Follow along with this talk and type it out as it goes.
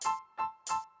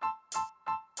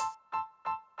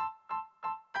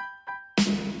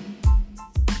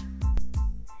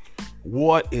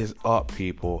What is up,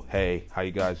 people? Hey, how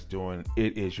you guys doing?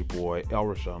 It is your boy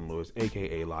Rashawn Lewis,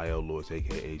 aka Lyle Lewis,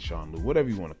 aka Sean Lou, whatever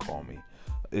you want to call me.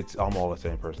 I'm all the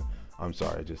same person. I'm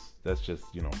sorry, that's just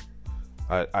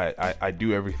I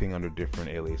do everything under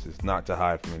different aliases, not to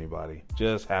hide from anybody,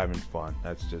 just having fun.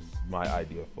 That's just my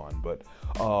idea of fun. But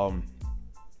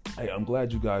hey, I'm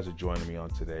glad you guys are joining me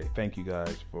on today. Thank you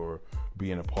guys for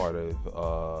being a part of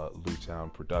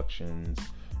Lukewarm Productions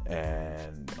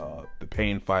and the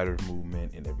Pain Fighters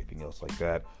movement and everything else like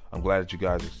that. I'm glad that you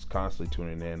guys are constantly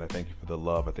tuning in. I thank you for the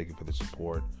love. I thank you for the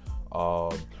support.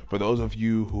 For those of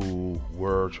you who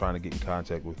were trying to get in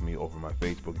contact with me over my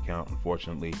Facebook account,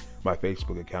 unfortunately, my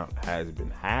Facebook account has been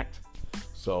hacked.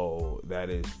 So that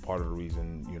is part of the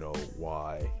reason,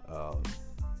 why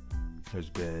there's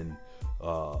been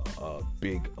a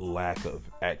big lack of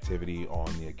activity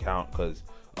on the account, because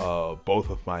both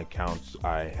of my accounts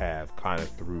I have kind of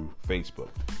through Facebook.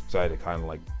 So I had to kind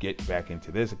of get back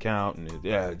into this account, and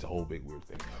it's a whole big weird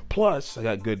thing. Plus, I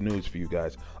got good news for you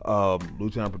guys.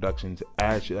 Lukewarm Productions,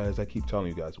 as I keep telling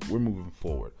you guys, we're moving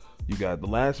forward. You got the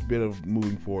last bit of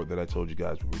moving forward that I told you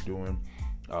guys we were doing.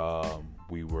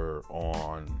 We're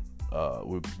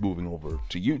moving over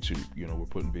to YouTube. We're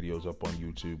putting videos up on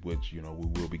YouTube, which, we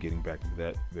will be getting back to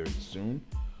that very soon.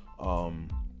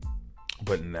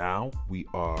 But now we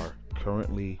are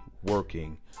currently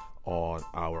working on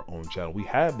our own channel. We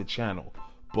have the channel,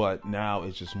 but now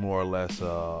it's just more or less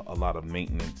a lot of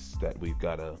maintenance that we've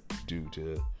got to do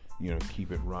to,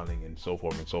 keep it running and so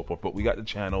forth and so forth. But we got the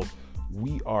channel.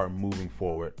 We are moving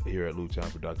forward here at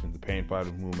Lukewarm Productions. The Pain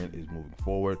Fighters movement is moving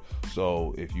forward.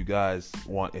 So if you guys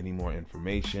want any more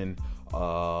information,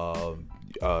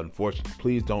 unfortunately,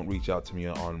 please don't reach out to me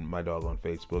on my dog on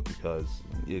Facebook, because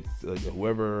it's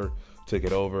whoever took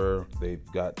it over, they've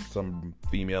got some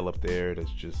female up there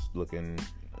that's just looking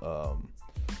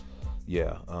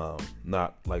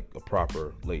not like a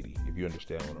proper lady, if you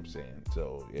understand what I'm saying.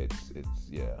 So it's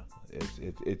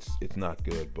not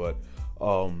good. But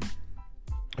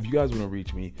if you guys want to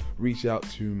reach me, reach out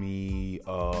to me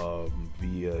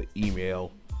via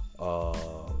email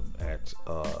at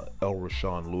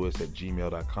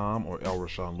lrashawnlewis@gmail.com or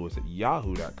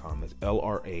lrashawnlewis@yahoo.com. That's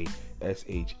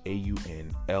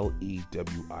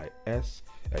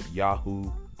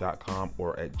LRASHAUNLEWIS@yahoo.com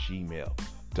or at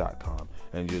gmail.com.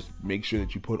 And just make sure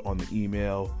that you put on the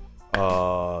email,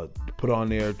 put on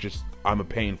there, just I'm a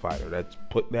pain fighter.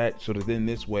 Put that so that then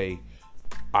this way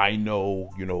I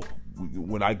know,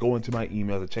 when I go into my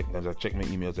emails, I check my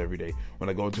emails every day. When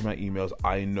I go into my emails,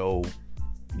 I know,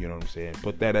 you know what I'm saying?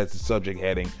 Put that as the subject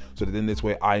heading, so that then this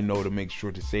way I know to make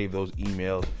sure to save those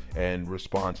emails and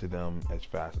respond to them as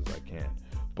fast as I can.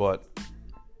 But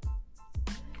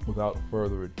without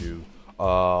further ado,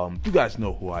 you guys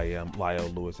know who I am, Lyle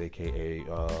Lewis, aka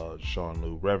Sean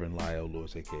Lou, Reverend Lyle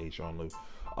Lewis, aka Sean Lou,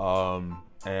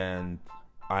 and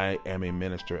I am a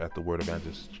minister at the Word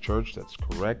Evangelist Church. That's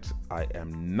correct. I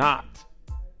am not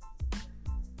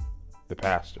the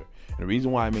pastor. And the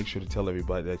reason why I make sure to tell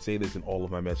everybody that I say this in all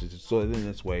of my messages, so that in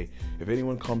this way, if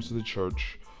anyone comes to the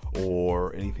church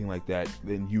or anything like that,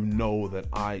 then you know that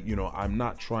I'm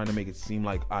not trying to make it seem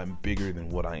like I'm bigger than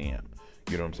what I am.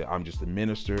 You know what I'm saying? I'm just a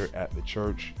minister at the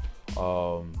church,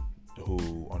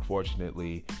 who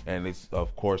unfortunately, and it's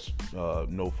of course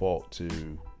no fault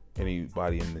to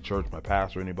anybody in the church, my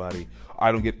pastor, anybody,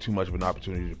 I don't get too much of an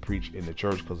opportunity to preach in the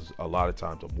church because a lot of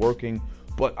times I'm working,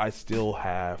 but I still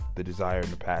have the desire and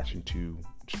the passion to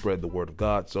spread the word of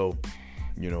God. So,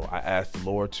 I asked the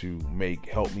Lord to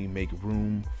help me make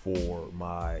room for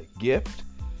my gift,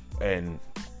 and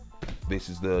this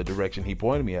is the direction He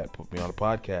pointed me at, put me on a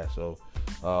podcast. So,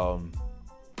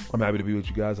 I'm happy to be with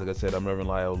you guys. Like I said, I'm Reverend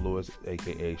Lyle Lewis,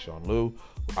 aka Sean Lou.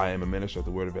 I am a minister at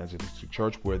the Word Evangelist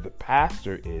Church, where the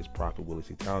pastor is Prophet Willie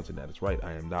C. Townsend. That is right.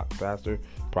 I am not the pastor.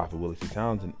 Prophet Willie C.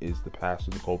 Townsend is the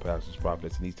pastor. The co-pastor is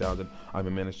Prophet Denise Townsend. I'm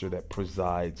a minister that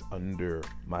presides under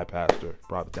my pastor,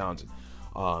 Prophet Townsend.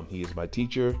 He is my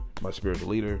teacher, my spiritual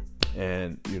leader,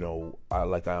 and I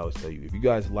always tell you, if you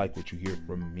guys like what you hear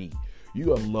from me,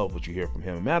 you're gonna love what you hear from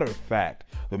him. As a matter of fact,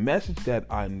 the message that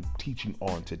I'm teaching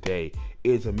on today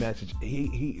is a message.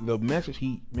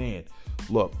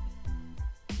 Look,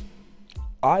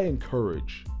 I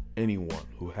encourage anyone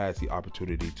who has the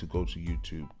opportunity to go to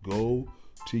YouTube. Go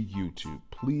to YouTube.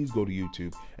 Please go to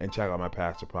YouTube and check out my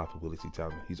pastor, Prophet Willie C.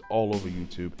 Townsend. He's all over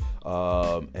YouTube,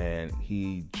 and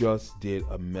he just did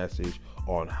a message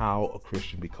on how a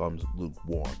Christian becomes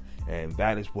lukewarm, and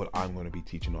that is what I'm going to be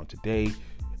teaching on today.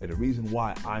 And the reason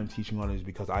why I'm teaching on it is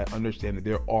because I understand that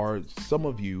there are some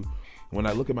of you, when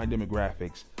I look at my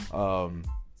demographics,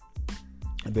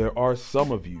 there are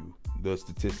some of you the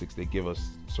statistics, they give us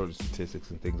certain statistics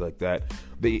and things like that.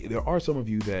 There are some of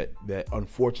you that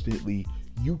unfortunately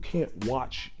you can't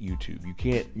watch YouTube. You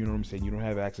can't, you know what I'm saying? You don't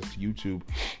have access to YouTube.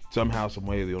 Somehow, some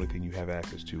way, the only thing you have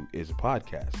access to is a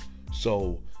podcast.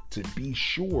 So to be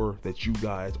sure that you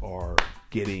guys are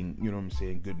getting, you know what I'm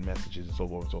saying, good messages and so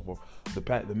forth and so forth.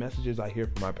 The messages I hear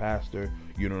from my pastor,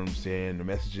 you know what I'm saying, the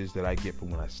messages that I get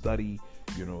from when I study,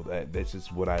 you know, that this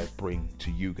is what I bring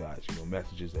to you guys, you know,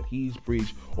 messages that he's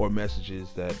preached or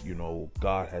messages that, you know,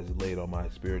 God has laid on my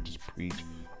spirit to preach.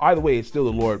 Either way, it's still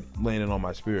the Lord laying it on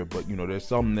my spirit, but, you know, there's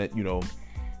some that, you know,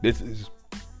 this is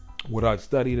what I've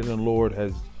studied and the Lord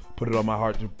has put it on my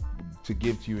heart to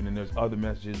give to you. And then there's other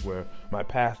messages where my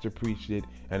pastor preached it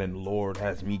and then the Lord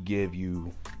has me give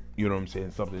you, you know what I'm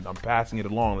saying, something. I'm passing it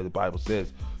along, like the Bible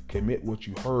says, commit what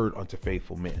you heard unto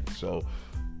faithful men. So,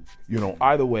 you know,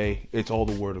 either way, it's all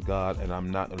the word of God, and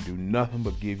I'm not going to do nothing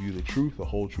but give you the truth, the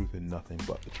whole truth, and nothing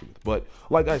but the truth. But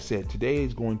like I said, today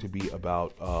is going to be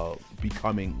about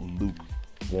becoming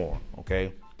lukewarm,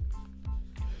 okay?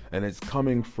 And it's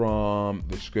coming from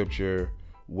the scripture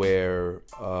where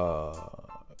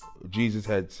Jesus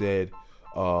had said,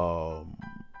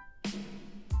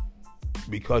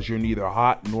 because you're neither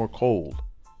hot nor cold,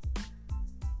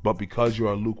 but because you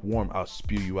are lukewarm, I'll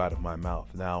spew you out of my mouth.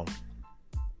 Now,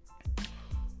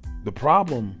 the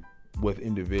problem with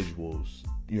individuals,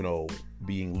 you know,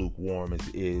 being lukewarm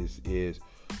is it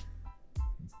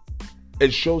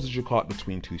shows that you're caught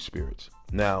between two spirits.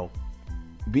 Now,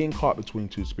 being caught between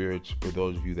two spirits, for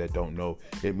those of you that don't know,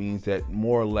 it means that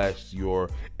more or less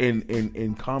you're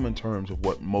in common terms of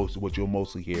what you'll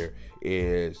mostly hear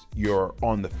is you're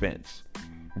on the fence.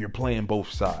 You're playing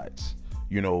both sides.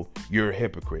 You know, you're a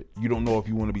hypocrite. You don't know if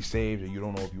you want to be saved or you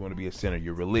don't know if you want to be a sinner.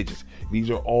 You're religious. These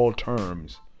are all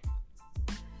terms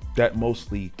that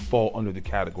mostly fall under the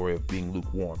category of being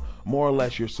lukewarm. More or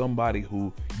less, you're somebody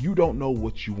who you don't know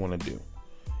what you want to do.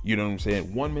 You know what I'm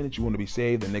saying? One minute you want to be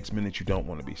saved, the next minute you don't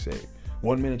want to be saved.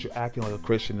 One minute you're acting like a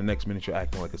Christian, the next minute you're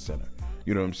acting like a sinner.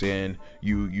 You know what I'm saying?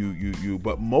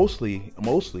 But mostly, you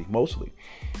know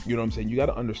what I'm saying? You got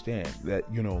to understand that,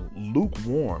 you know,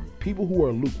 lukewarm, people who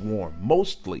are lukewarm,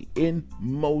 mostly, in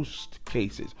most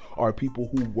cases, are people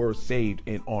who were saved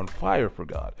and on fire for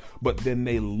God. But then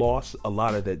they lost a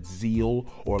lot of that zeal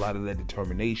or a lot of that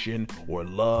determination or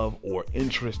love or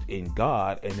interest in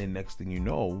God. And then next thing you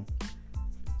know,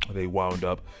 they wound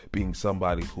up being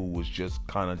somebody who was just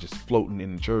kind of just floating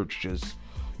in the church, just,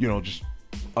 you know, just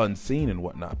unseen and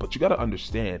whatnot. But you got to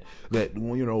understand that,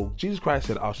 you know, Jesus Christ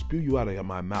said, I'll spew you out of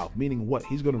my mouth, meaning what?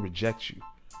 He's going to reject you.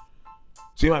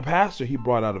 See, my pastor, he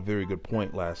brought out a very good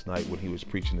point last night when he was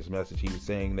preaching this message. He was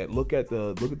saying that look at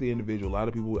the individual. A lot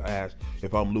of people ask,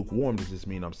 if I'm lukewarm, does this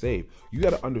mean I'm saved? You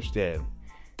got to understand,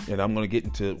 and I'm going to get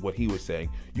into what he was saying.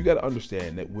 You got to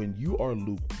understand that when you are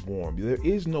lukewarm, there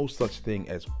is no such thing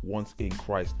as once in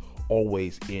Christ,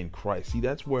 always in Christ. See,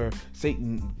 that's where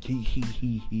Satan,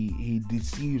 he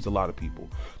deceives a lot of people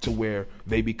to where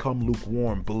they become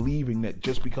lukewarm, believing that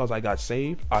just because I got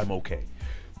saved, I'm okay.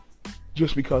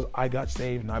 Just because I got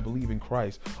saved and I believe in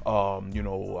Christ, I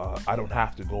don't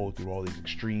have to go through all these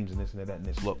extremes and this and that and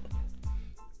this. Look,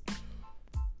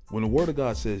 when the Word of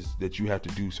God says that you have to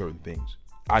do certain things,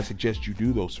 I suggest you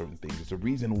do those certain things. It's the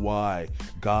reason why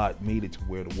God made it to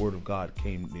where the Word of God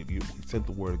came. He sent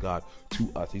the Word of God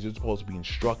to us. These are supposed to be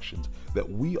instructions that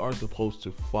we are supposed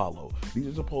to follow. These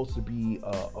are supposed to be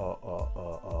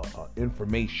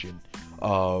information,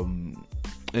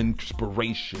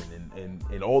 inspiration,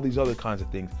 and all these other kinds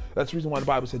of things. That's the reason why the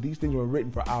Bible said these things were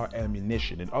written for our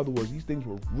ammunition. In other words, these things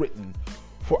were written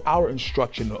for our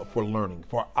instruction, for learning,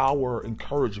 for our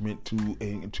encouragement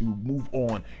to move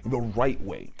on in the right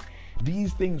way.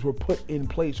 These things were put in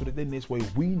place so that in this way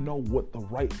we know what the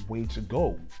right way to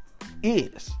go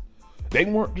is. They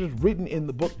weren't just written in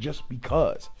the book just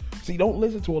because. See, don't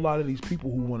listen to a lot of these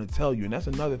people who want to tell you, and that's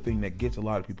another thing that gets a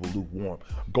lot of people lukewarm,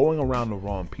 going around the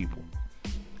wrong people.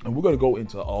 And we're going to go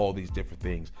into all these different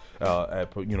things,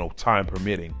 time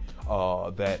permitting,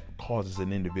 that causes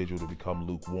an individual to become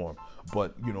lukewarm.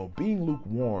 But, being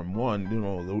lukewarm,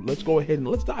 let's go ahead and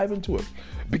let's dive into it.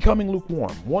 Becoming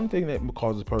lukewarm. One thing that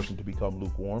causes a person to become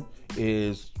lukewarm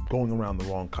is going around the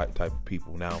wrong type of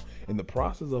people. Now, in the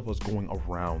process of us going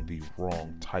around the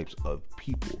wrong types of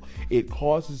people, it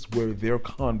causes where their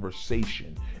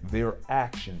conversation, their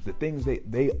actions, the things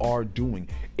they are doing,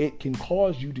 it can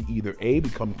cause you to either A,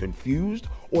 become confused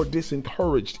or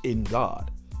disencouraged in God.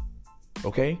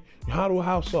 Okay?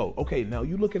 How so? Okay, now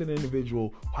you look at an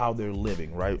individual, how they're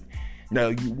living, right?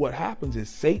 Now, what happens is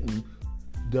Satan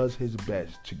does his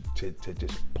best to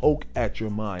just poke at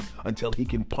your mind until he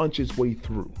can punch his way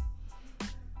through.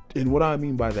 And what I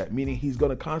mean by that, meaning he's going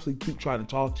to constantly keep trying to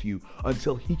talk to you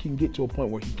until he can get to a point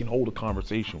where he can hold a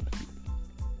conversation with you.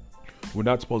 We're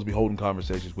not supposed to be holding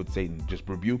conversations with Satan. Just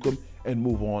rebuke him and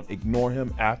move on. Ignore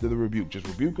him after the rebuke. Just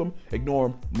rebuke him, ignore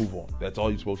him, move on. That's all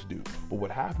you're supposed to do. But what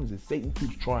happens is Satan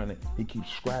keeps trying to, he keeps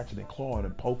scratching and clawing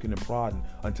and poking and prodding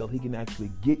until he can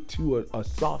actually get to a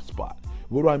soft spot.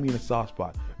 What do I mean a soft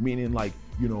spot? Meaning like,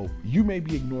 you may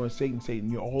be ignoring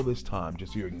Satan, you're all this time,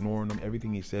 you're ignoring him.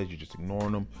 Everything he says, you're just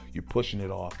ignoring him. You're pushing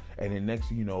it off. And then next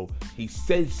thing you know, he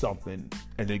says something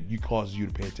and it causes you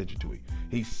to pay attention to it.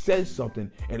 He says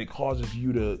something and it causes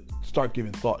you to start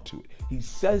giving thought to it. He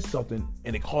says something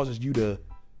and it causes you to,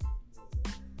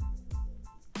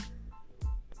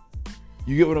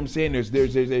 you get what I'm saying? There's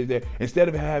instead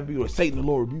of having people Satan the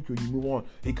Lord rebuke you, you move on.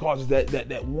 He causes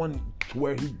that one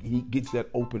where he gets that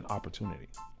open opportunity.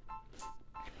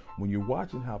 When you're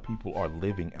watching how people are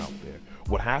living out there,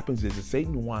 what happens is that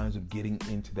Satan winds up getting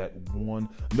into that one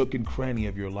nook and cranny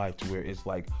of your life to where it's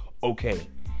like, okay,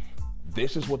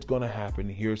 this is what's going to happen.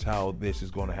 Here's how this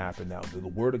is going to happen. Now, the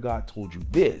word of God told you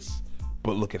this,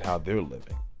 but look at how they're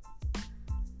living.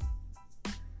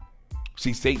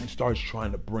 See, Satan starts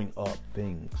trying to bring up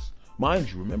things.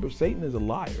 Mind you, remember, Satan is a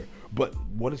liar. But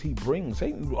what does he bring?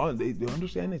 Satan, they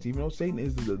understand this, even though Satan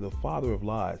is the father of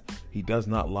lies, he does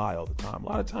not lie all the time. A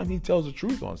lot of times he tells the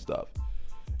truth on stuff.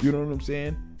 You know what I'm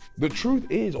saying? The truth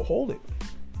is, hold it.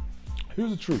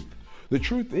 Here's the truth. The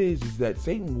truth is that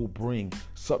Satan will bring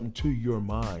something to your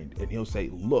mind and he'll say,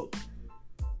 look,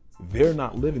 they're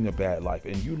not living a bad life.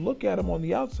 And you look at them on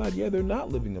the outside, yeah, they're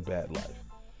not living a bad life.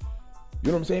 You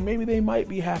know what I'm saying? Maybe they might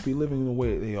be happy living the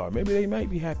way they are. Maybe they might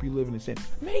be happy living in sin.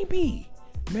 Maybe.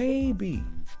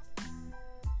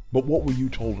 But what were you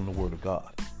told in the Word of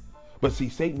God? But see,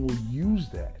 Satan will use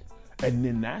that. And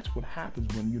then that's what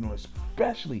happens when,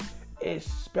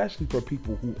 especially for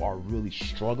people who are really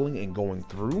struggling and going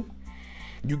through.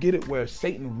 You get it where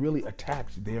Satan really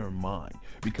attacks their mind,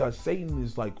 because Satan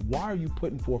is like, why are you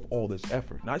putting forth all this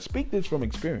effort? And I speak this from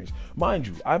experience. Mind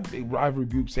you, I've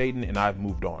rebuked Satan and I've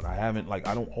moved on. I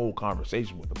don't hold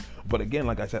conversation with him. But again,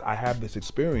 like I said, I have this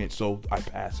experience, so I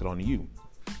pass it on to you.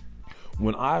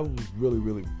 When I was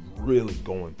really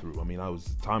going through, I was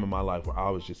a time in my life where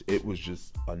it was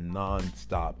just a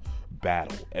non-stop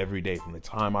battle every day. From the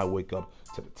time I wake up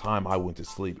to the time I went to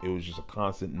sleep, it was just a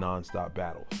constant non-stop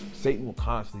battle. Satan will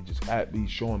constantly just be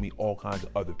showing me all kinds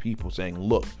of other people saying,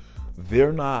 look,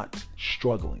 they're not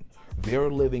struggling.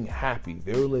 They're living happy.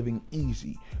 They're living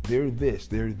easy. They're this,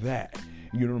 they're that.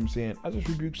 You know what I'm saying? I just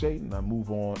rebuke Satan. I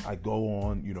move on. I go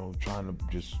on, trying to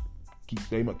just keep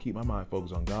my mind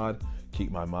focused on God, keep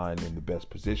my mind in the best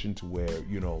position to where,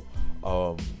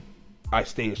 I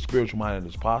stay as spiritual minded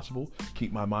as possible,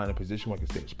 keep my mind in a position where I can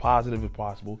stay as positive as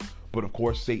possible. But of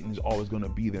course, Satan is always going to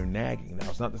be there nagging. Now,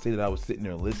 it's not to say that I was sitting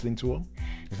there listening to him.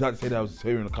 It's not to say that I was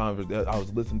hearing I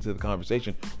was listening to the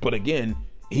conversation. But again,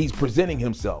 he's presenting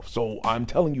himself. So I'm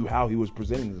telling you how he was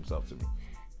presenting himself to me.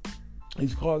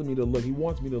 He's causing me to look. He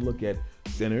wants me to look at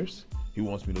sinners. He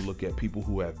wants me to look at people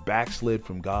who have backslid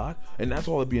from God. And that's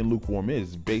all that being lukewarm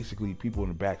is basically people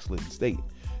in a backslidden state.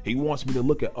 He wants me to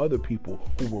look at other people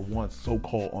who were once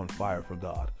so-called on fire for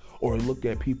God. Or look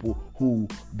at people who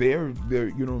they're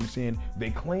you know what I'm saying? They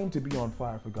claim to be on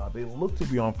fire for God. They look to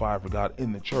be on fire for God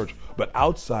in the church. But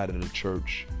outside of the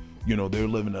church, they're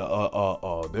living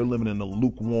a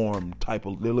lukewarm type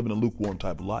of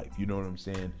life. You know what I'm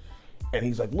saying? And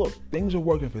he's like, look, things are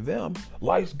working for them.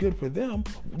 Life's good for them.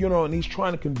 And he's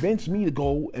trying to convince me to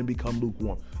go and become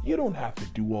lukewarm. You don't have to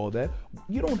do all that.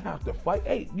 You don't have to fight.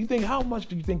 Hey, how much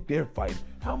do you think they're fighting?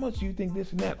 How much do you think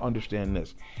this and that? Understand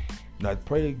this. And I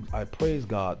praise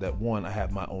God that, one, I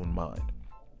have my own mind.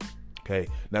 Okay,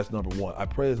 that's number one. I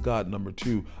praise God, number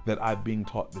two, that I'm being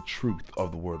taught the truth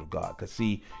of the Word of God. Because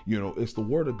see, it's the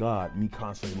Word of God, me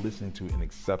constantly listening to it and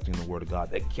accepting the Word of God,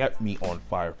 that kept me on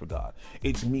fire for God.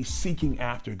 It's me seeking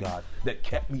after God that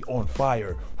kept me on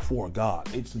fire for God.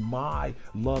 It's my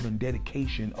love and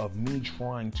dedication of me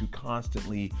trying to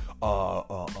constantly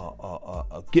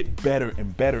get better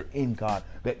and better in God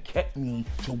that kept me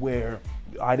to where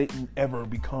I didn't ever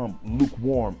become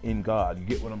lukewarm in God. You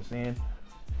get what I'm saying?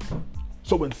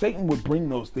 So when Satan would bring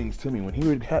those things to me, when he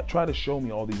would try to show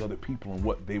me all these other people and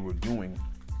what they were doing,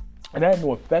 it had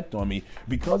no effect on me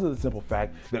because of the simple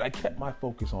fact that I kept my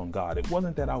focus on God. It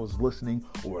wasn't that I was listening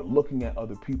or looking at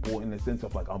other people in the sense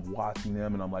of like I'm watching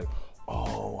them and I'm like,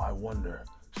 oh, I wonder.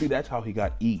 See, that's how he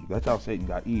got Eve. That's how Satan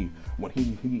got Eve. When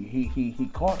he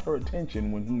caught her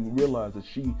attention when he realized that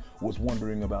she was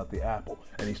wondering about the apple,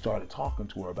 and he started talking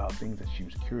to her about things that she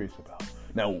was curious about.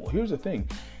 Now, here's the thing.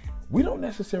 We don't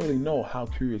necessarily know how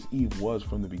curious Eve was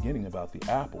from the beginning about the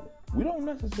apple. We don't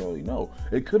necessarily know.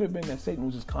 It could have been that Satan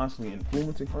was just constantly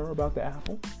influencing her about the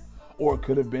apple. Or it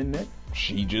could have been that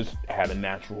she just had a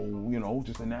natural,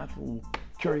 just a natural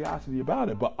curiosity about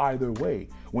it. But either way,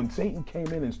 when Satan came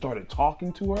in and started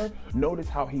talking to her, notice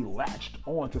how he latched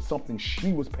on to something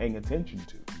she was paying attention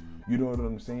to. You know what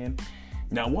I'm saying?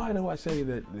 Now, why do I say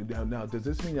that? Now, does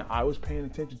this mean that I was paying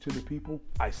attention to the people?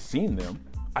 I seen them.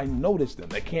 I noticed them.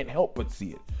 I can't help but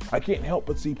see it. I can't help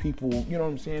but see people, you know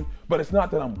what I'm saying? But it's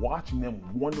not that I'm watching them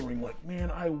wondering like,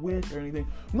 man, I wish or anything.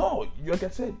 No, like I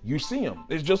said, you see them.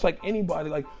 It's just like anybody,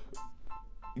 like,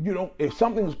 if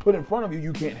something is put in front of you,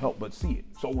 you can't help but see it.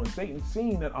 So when Satan's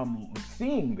seeing that I'm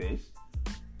seeing this,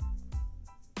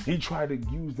 he tried to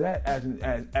use that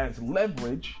as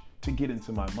leverage to get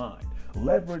into my mind,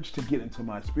 leverage to get into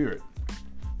my spirit.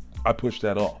 I pushed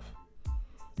that off.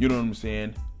 You know what I'm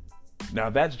saying? Now,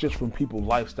 that's just from people's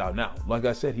lifestyle. Now, like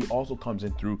I said, he also comes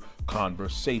in through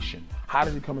conversation. How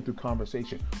does he come in through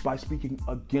conversation? By speaking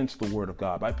against the word of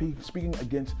God, by speaking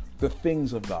against the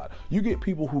things of God. You get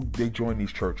people who they join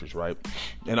these churches, right?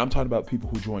 And I'm talking about people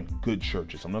who join good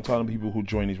churches. I'm not talking about people who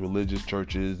join these religious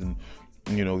churches and,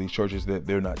 these churches that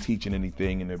they're not teaching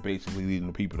anything and they're basically leading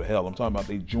the people to hell. I'm talking about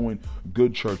they join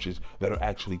good churches that are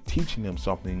actually teaching them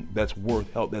something that's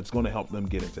worth help, that's going to help them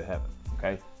get into heaven,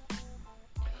 okay?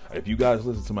 If you guys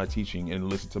listen to my teaching and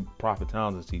listen to Prophet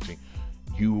Townsend's teaching,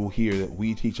 you will hear that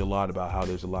we teach a lot about how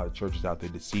there's a lot of churches out there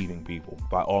deceiving people.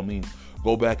 By all means,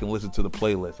 go back and listen to the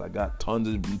playlist. I got tons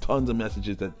of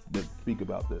messages that speak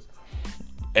about this.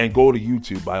 And go to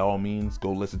YouTube. By all means,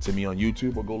 go listen to me on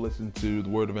YouTube or go listen to the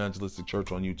Word Evangelistic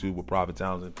Church on YouTube with Prophet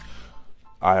Townsend.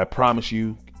 I promise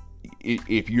you,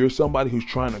 if you're somebody who's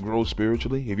trying to grow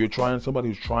spiritually, if you're somebody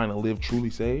who's trying to live truly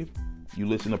saved, you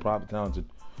listen to Prophet Townsend.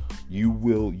 You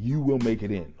will make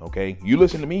it in, okay? You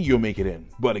listen to me, you'll make it in.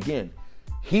 But again,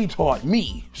 he taught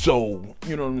me. So,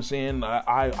 you know what I'm saying?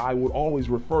 I would always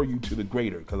refer you to the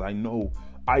greater because I know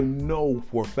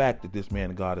for a fact that this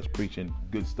man of God is preaching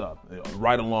good stuff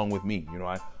right along with me.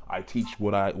 I teach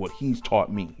what he's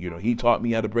taught me. He taught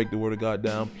me how to break the word of God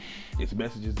down. It's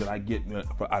messages that I get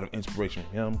out of inspiration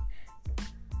from him.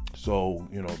 So,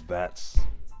 that's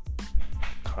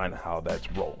kind of how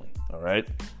that's rolling. All right.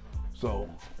 So,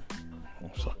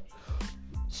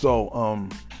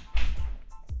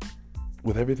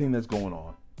 with everything that's going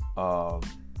on,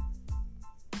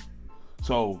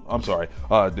 so I'm sorry,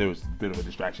 there was a bit of a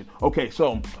distraction. Okay,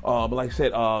 so, but like I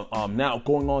said, now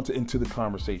going on into the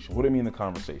conversation. What do I mean the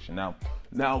conversation? Now,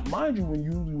 mind you,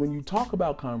 when you talk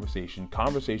about conversation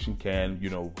can,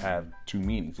 have two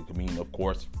meanings. It could mean, of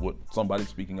course, what somebody's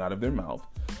speaking out of their mouth,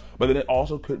 but then it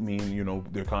also could mean,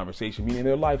 their conversation, meaning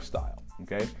their lifestyle.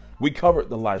 Okay, we covered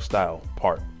the lifestyle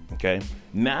part. Okay,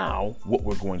 now what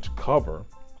we're going to cover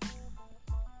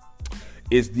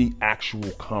is the actual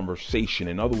conversation.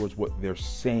 In other words, what they're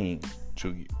saying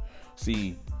to you.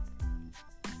 See,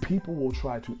 people will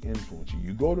try to influence you.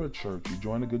 You go to a church, you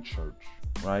join a good church,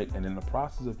 right? And in the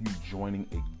process of you joining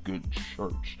a good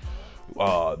church,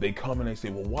 they come and they say,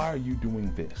 well, why are you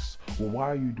doing this? Well, why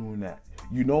are you doing that?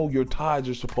 Your tithes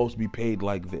are supposed to be paid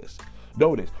like this.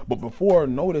 Notice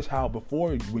how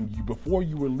before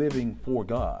you were living for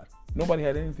God, nobody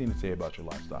had anything to say about your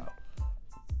lifestyle.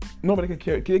 Nobody could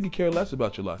care less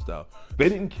about your lifestyle. They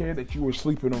didn't care that you were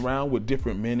sleeping around with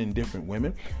different men and different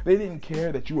women. They didn't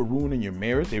care that you were ruining your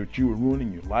marriage, that you were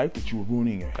ruining your life, that you were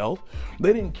ruining your health.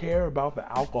 They didn't care about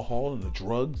the alcohol and the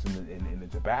drugs and the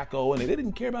tobacco, and they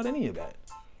didn't care about any of that.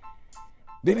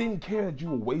 They didn't care that you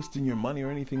were wasting your money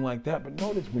or anything like that. But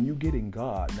notice when you get in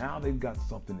God, now they've got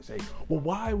something to say. Well,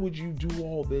 why would you do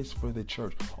all this for the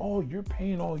church? Oh, you're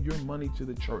paying all your money to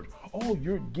the church. Oh,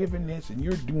 you're giving this and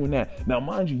you're doing that. Now,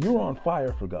 mind you, you're on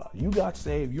fire for God. You got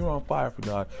saved. You're on fire for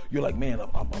God. You're like, man,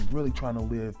 I'm really trying to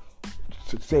live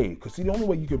to save. Because see, the only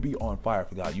way you can be on fire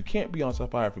for God, you can't be on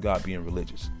fire for God being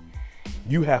religious.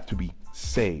 You have to be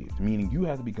saved, meaning you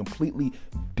have to be completely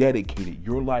dedicated.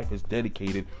 Your life is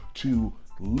dedicated to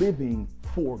living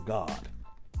for God,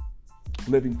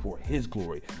 living for His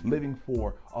glory, living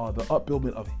for the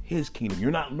upbuilding of His kingdom. You're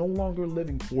no longer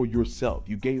living for yourself.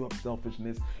 You gave up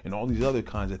selfishness and all these other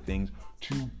kinds of things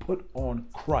to put on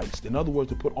Christ. In other words,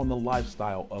 to put on the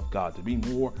lifestyle of God, to be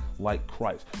more like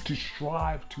Christ, to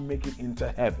strive to make it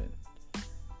into heaven.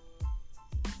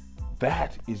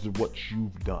 That is what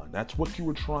you've done. That's what you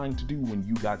were trying to do when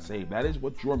you got saved. That is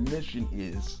what your mission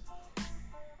is,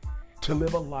 to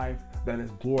live a life that is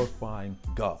glorifying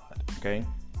God, okay?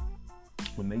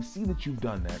 When they see that you've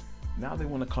done that, now they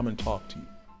want to come and talk to you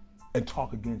and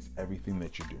talk against everything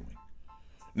that you're doing.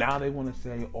 Now they want to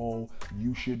say, oh,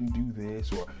 you shouldn't do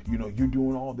this, or, you're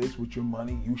doing all this with your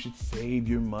money. You should save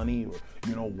your money,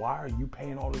 or, why are you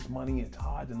paying all this money in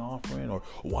tithes and offering, or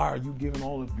why are you giving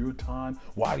all of your time?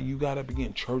 Why do you got to be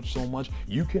in church so much?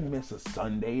 You can miss a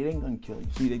Sunday. It ain't gonna kill you.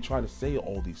 See, they try to say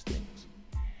all these things.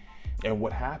 And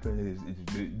what happens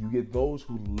is you get those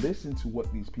who listen to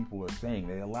what these people are saying.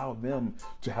 They allow them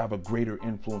to have a greater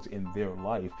influence in their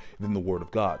life than the Word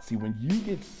of God. See, when you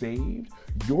get saved,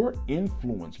 your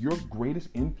influence, your greatest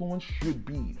influence should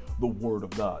be the Word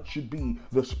of God, should be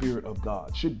the Spirit of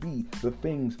God, should be the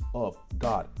things of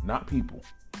God, not people.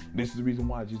 This is the reason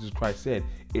why Jesus Christ said,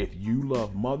 if you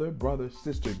love mother, brother,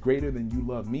 sister greater than you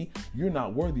love me, you're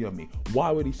not worthy of me.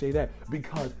 Why would he say that?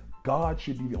 Because God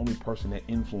should be the only person that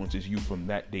influences you from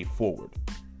that day forward.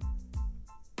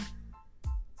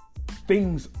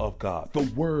 Things of God, the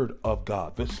Word of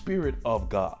God, the Spirit of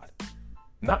God,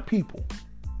 not people.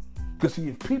 Because see,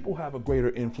 if people have a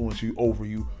greater influence over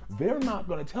you, they're not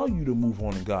going to tell you to move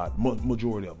on in God,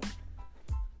 majority of them.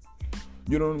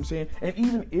 You know what I'm saying? And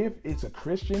even if it's a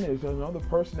Christian, if there's another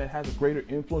person that has a greater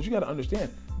influence, you got to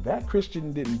understand that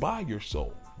Christian didn't buy your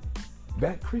soul.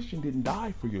 That Christian didn't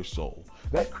die for your soul.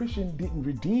 That Christian didn't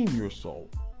redeem your soul.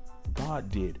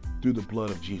 God did through the blood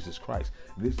of Jesus Christ.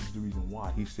 This is the reason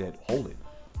why he said, hold it.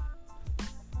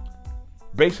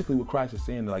 Basically what Christ is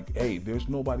saying, like, hey, there's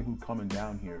nobody who's coming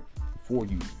down here for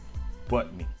you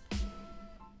but me.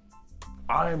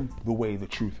 I'm the way, the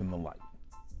truth, and the light.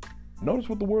 Notice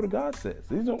what the Word of God says.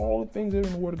 These are all the things that are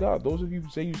in the Word of God. Those of you who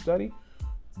say you study,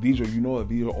 these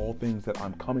are all things that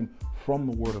I'm coming from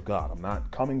the Word of God. I'm not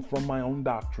coming from my own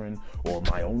doctrine or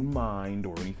my own mind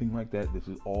or anything like that. This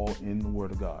is all in the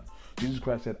Word of God. Jesus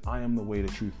Christ said, I am the way,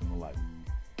 the truth, and the light.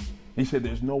 He said,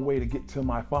 there's no way to get to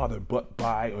my Father but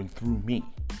by and through me.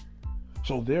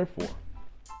 So therefore,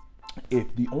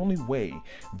 if the only way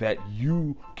that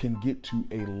you can get to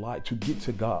a light, to get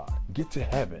to God, get to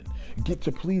heaven, get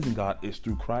to pleasing God is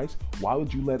through Christ, why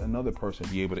would you let another person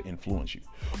be able to influence you?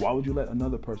 Why would you let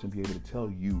another person be able to tell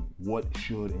you what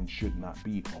should and should not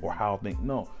be or how things?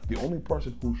 No, the only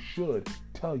person who should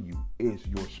tell you is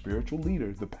your spiritual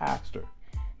leader, the pastor,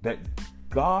 that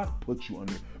God puts you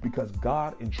under, because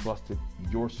God entrusted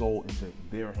your soul into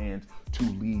their hands to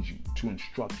lead you, to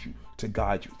instruct you, to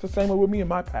guide you. It's the same way with me and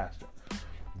my pastor.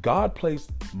 God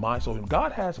placed my soul, and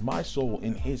God has my soul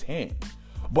in his hands.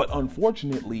 But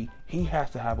unfortunately, he has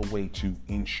to have a way to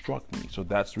instruct me. So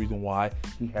that's the reason why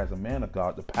he has a man of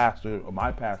God, the pastor, or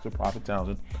my pastor, Prophet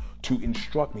Townsend, to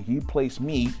instruct me. He placed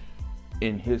me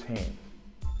in his hands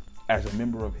as a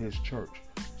member of his church.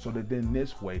 So that then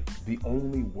this way, the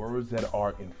only words that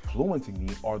are influencing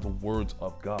me are the words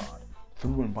of God,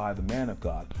 through and by the man of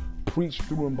God, preached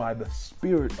through and by the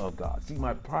Spirit of God. See,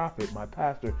 my prophet, my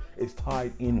pastor is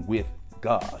tied in with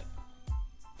God.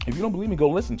 If you don't believe me, go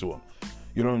listen to him.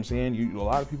 You know what I'm saying? A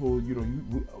lot of people,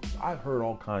 I've heard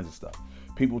all kinds of stuff.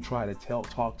 People try to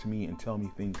talk to me and tell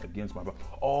me things against my.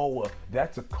 Oh well,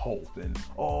 that's a cult, and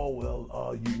oh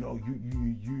well,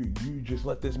 you just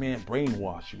let this man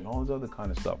brainwash you, and all this other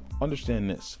kind of stuff. Understand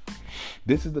this.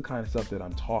 This is the kind of stuff that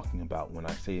I'm talking about when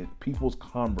I say people's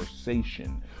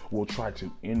conversation will try to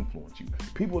influence you.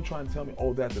 People are trying to tell me,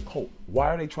 oh, that's a cult. Why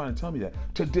are they trying to tell me that?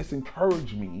 To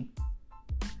disencourage me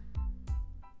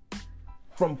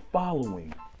from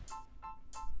following.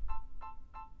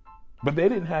 But they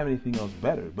didn't have anything else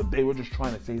better. But they were just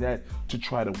trying to say that to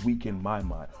try to weaken my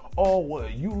mind. Oh, well,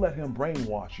 you let him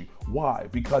brainwash you. Why?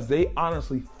 Because they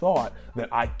honestly thought that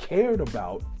I cared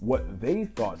about what they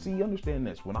thought. See, understand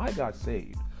this. When I got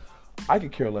saved, I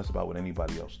could care less about what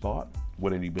anybody else thought,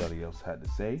 what anybody else had to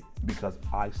say, because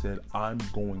I said, I'm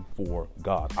going for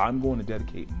God. I'm going to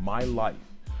dedicate my life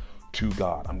to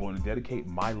God. I'm going to dedicate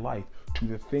my life to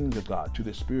the things of God, to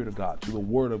the Spirit of God, to the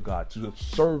Word of God, to the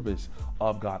service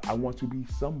of God. I want to be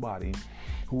somebody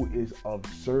who is of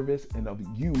service and of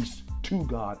use to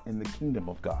God in the kingdom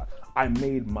of God. I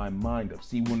made my mind up.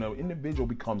 See, when an individual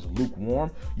becomes lukewarm,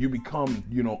 you become,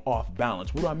 off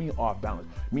balance. What do I mean off balance?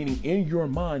 Meaning in your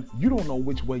mind, you don't know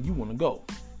which way you want to go.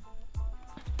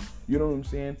 You know what I'm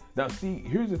saying? Now, see,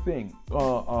 here's the thing.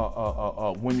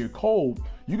 When you're cold,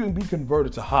 you can be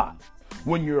converted to hot.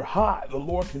 When you're hot, the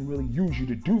Lord can really use you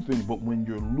to do things. But when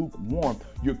you're lukewarm,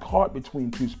 you're caught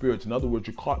between two spirits. In other words,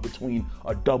 you're caught between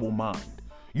a double mind.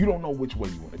 You don't know which way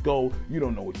you want to go. You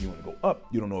don't know if you want to go up.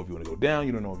 You don't know if you want to go down.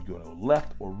 You don't know if you want to go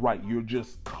left or right. You're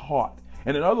just caught.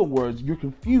 And in other words, you're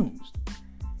confused.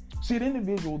 See, an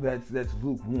individual that's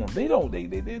lukewarm, they're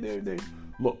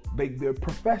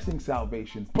professing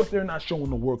salvation, but they're not showing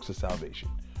the works of salvation.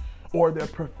 or they're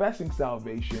professing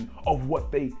salvation of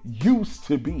what they used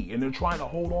to be. And they're trying to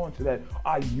hold on to that.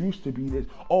 I used to be this.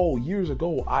 Oh, years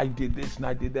ago, I did this and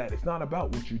I did that. It's not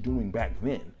about what you're doing back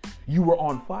then. You were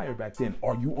on fire back then.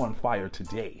 Are you on fire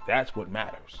today? That's what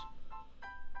matters.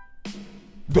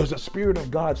 Does the Spirit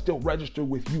of God still register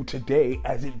with you today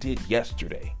as it did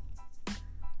yesterday?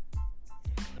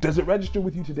 Does it register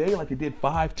with you today like it did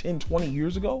 5, 10, 20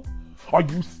 years ago? Are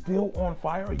you still on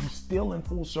fire? Are you still in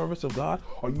full service of God?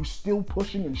 Are you still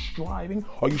pushing and striving?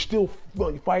 Are you still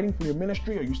fighting for your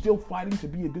ministry? Are you still fighting to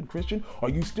be a good Christian? Are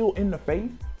you still in the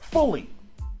faith? Fully.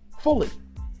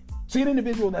 See, an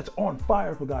individual that's on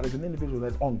fire for God is an individual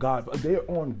that's on God. They're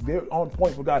on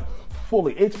point for God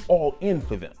fully. It's all in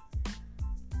for them.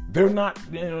 They're not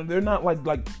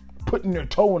like putting their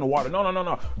toe in the water.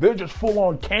 No. They're just full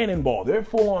on cannonball. They're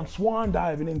full on swan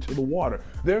diving into the water.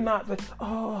 They're not like,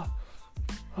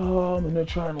 and they're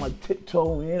trying to like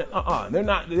tiptoe in. They're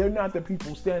not the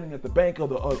people standing at the bank of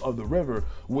the river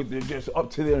with they're just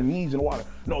up to their knees in the water.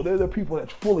 No, they're the people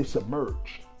that's fully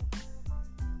submerged.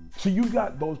 So you've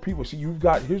got those people.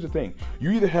 Here's the thing.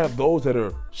 You either have those that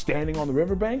are standing on the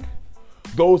riverbank,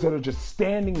 those that are just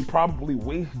standing probably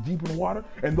waist deep in the water,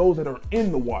 and those that are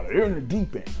in the water. They're in the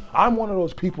deep end. I'm one of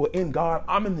those people in God.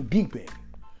 I'm in the deep end.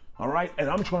 All right. And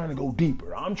I'm trying to go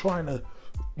deeper. I'm trying to,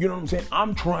 you know what I'm saying?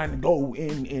 I'm trying to go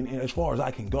in as far as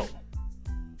I can go.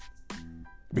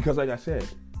 Because like I said,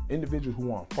 individuals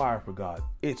who are on fire for God,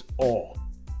 it's all.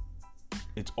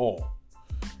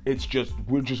 It's just,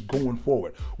 we're just going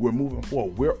forward. We're moving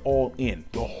forward. We're all in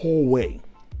the whole way.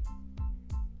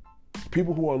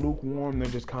 People who are lukewarm, they're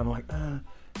just kind of like,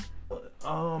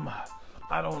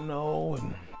 I don't know.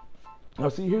 And now,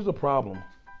 see, here's the problem.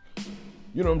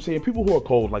 You know what I'm saying? People who are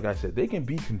cold, like I said, they can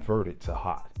be converted to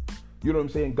hot. You know what I'm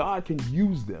saying? God can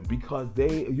use them because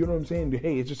they, you know what I'm saying?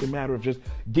 Hey, it's just a matter of just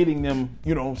getting them,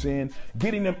 you know what I'm saying?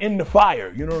 Getting them in the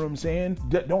fire. You know what I'm saying?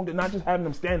 Not just having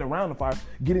them stand around the fire,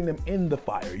 getting them in the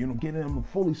fire, you know, getting them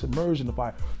fully submerged in the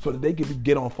fire so that they can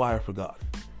get on fire for God.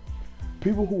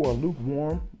 People who are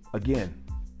lukewarm, again,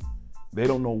 they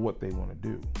don't know what they want to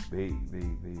do.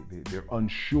 They're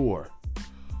unsure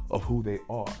of who they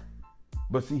are.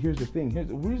 But see, here's the thing. Here's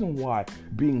the reason why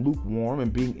being lukewarm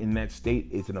and being in that state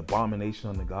is an abomination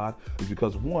unto God is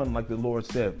because, one, like the Lord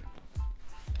said,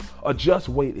 a just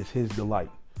weight is his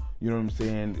delight. You know what I'm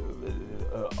saying?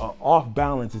 Off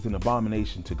balance is an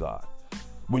abomination to God.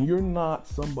 When you're not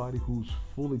somebody who's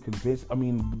fully convinced, I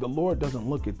mean, the Lord doesn't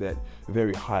look at that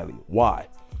very highly. Why?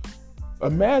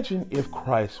 Imagine if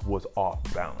Christ was off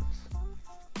balance.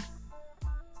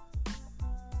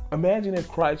 Imagine if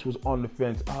Christ was on the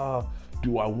fence.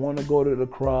 Do I want to go to the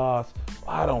cross?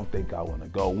 I don't think I want to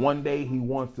go. One day he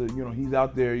wants to, you know, he's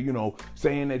out there, you know,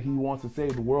 saying that he wants to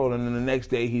save the world. And then the next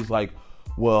day he's like,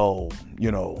 well, you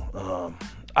know,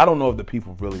 I don't know if the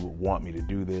people really would want me to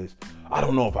do this. I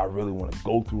don't know if I really want to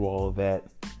go through all of that.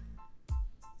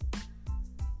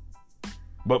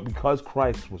 But because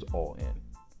Christ was all in.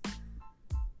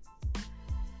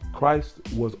 Christ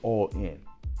was all in.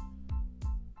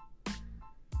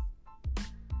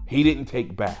 He didn't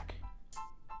take back.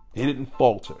 He didn't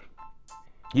falter.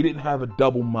 He didn't have a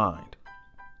double mind.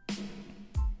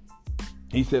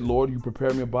 He said, Lord, you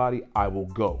prepare me a body, I will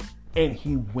go. And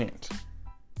he went.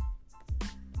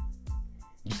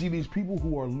 You see, these people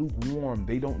who are lukewarm,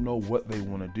 they don't know what they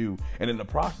want to do. And in the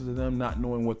process of them not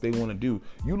knowing what they want to do,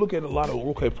 you look at a lot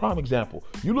of, prime example.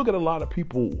 You look at a lot of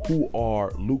people who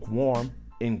are lukewarm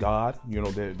in God. You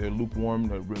know, they're lukewarm,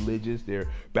 they're religious, they're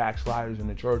backsliders in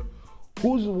the church.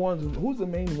 Who's the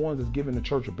main ones that's giving the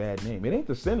church a bad name? It ain't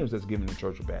the sinners that's giving the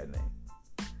church a bad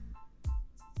name.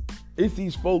 It's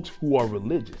these folks who are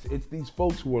religious. It's these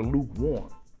folks who are lukewarm.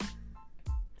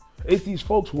 It's these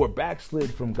folks who are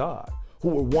backslid from God, who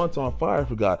were once on fire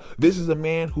for God. This is a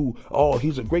man who,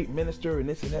 he's a great minister and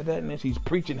this and that and this. He's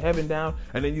preaching heaven down.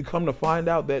 And then you come to find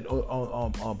out that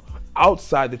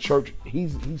outside the church,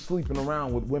 he's sleeping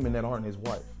around with women that aren't his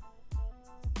wife.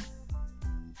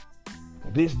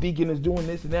 This deacon is doing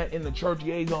this and that in the church.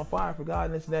 Yeah, he's on fire for God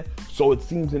and this and that. So it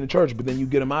seems in the church. But then you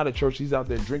get him out of church. He's out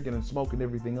there drinking and smoking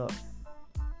everything up.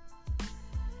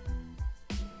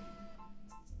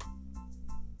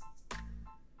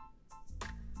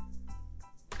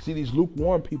 See, these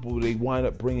lukewarm people, they wind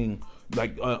up bringing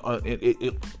like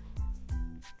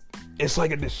it's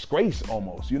like a disgrace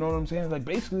almost. You know what I'm saying? It's like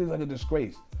basically it's like a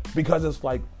disgrace because it's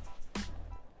like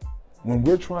when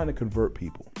we're trying to convert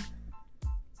people.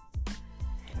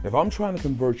 If I'm trying to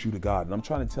convert you to God and I'm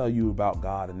trying to tell you about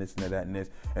God and this and that and this,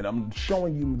 and I'm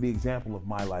showing you the example of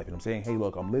my life and I'm saying, hey,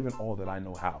 look, I'm living all that I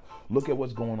know how. Look at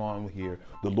what's going on here.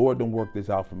 The Lord done work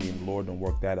this out for me and the Lord done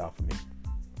work that out for me.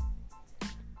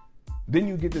 Then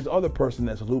you get this other person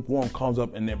that's lukewarm comes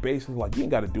up and they're basically like, you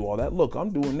ain't got to do all that. Look, I'm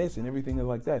doing this and everything is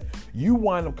like that. You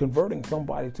wind up converting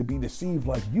somebody to be deceived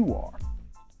like you are.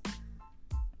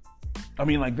 I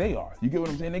mean, like they are. You get what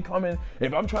I'm saying? They come in.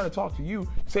 If I'm trying to talk to you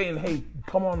saying, hey,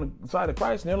 come on the side of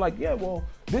Christ. And they're like, yeah, well,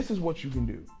 this is what you can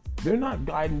do. They're not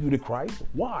guiding you to Christ.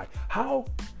 Why? How?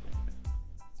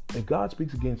 If God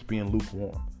speaks against being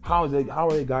lukewarm, how are they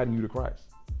guiding you to Christ?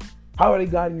 How are they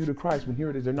guiding you to Christ when here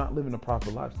it is, they're not living a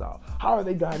proper lifestyle? How are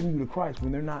they guiding you to Christ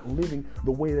when they're not living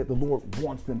the way that the Lord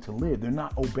wants them to live? They're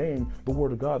not obeying the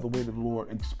word of God the way that the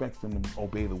Lord expects them to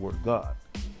obey the word of God.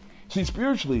 See,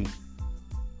 spiritually,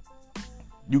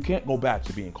 you can't go back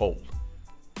to being cold.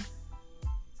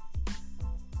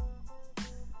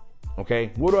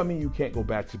 Okay? What do I mean you can't go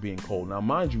back to being cold? Now,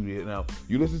 mind you, now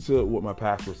you listen to what my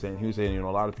pastor was saying. He was saying, a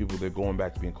lot of people, they're going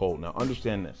back to being cold. Now,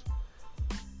 understand this.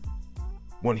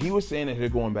 When he was saying that they're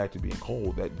going back to being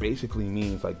cold, that basically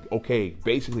means like, okay,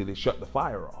 basically they shut the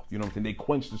fire off. You know what I'm saying? They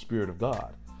quench the Spirit of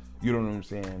God. You know what I'm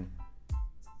saying?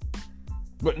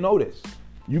 But notice,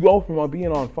 you go from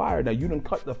being on fire. Now you done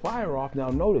cut the fire off. Now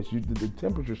notice, the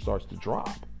temperature starts to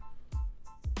drop.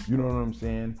 You know what I'm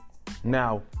saying?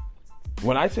 Now,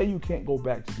 when I say you can't go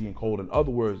back to being cold, in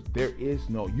other words, there is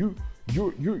no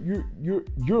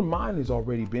your mind has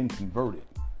already been converted.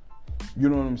 You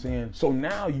know what I'm saying? So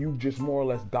now you just more or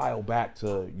less dial back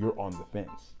to you're on the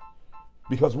fence.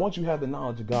 Because once you have the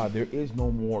knowledge of God, there is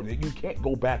no more. You can't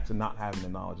go back to not having the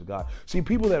knowledge of God. See,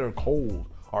 people that are cold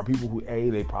are people who,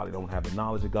 they probably don't have the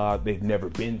knowledge of God. They've never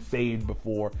been saved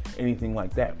before, anything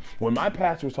like that. When my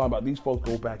pastor was talking about these folks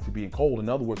go back to being cold, in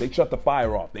other words, they shut the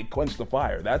fire off. They quench the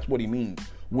fire. That's what he means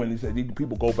when he said these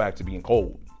people go back to being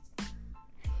cold.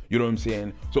 You know what I'm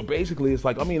saying? So basically, it's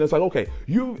like, okay,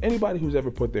 anybody who's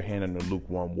ever put their hand in the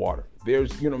lukewarm water,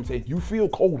 there's, you know what I'm saying? You feel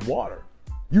cold water.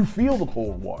 You feel the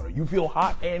cold water. You feel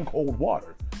hot and cold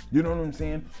water. You know what I'm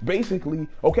saying? Basically,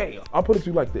 okay, I'll put it to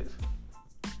you like this.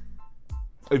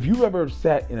 If you ever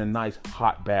sat in a nice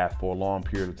hot bath for a long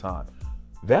period of time,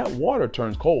 that water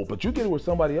turns cold, but you get it where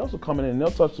somebody else will come in and they'll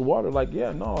touch the water like,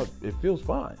 yeah, no, it feels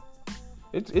fine.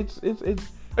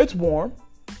 It's warm,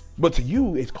 but to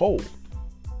you, it's cold.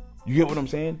 You get what I'm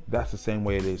saying? That's the same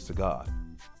way it is to God.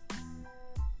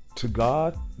 To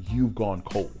God, you've gone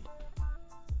cold.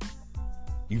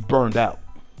 You've burned out.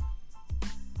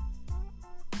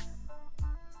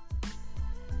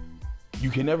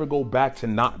 You can never go back to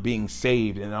not being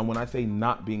saved. And when I say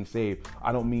not being saved,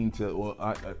 I don't mean to,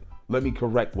 let me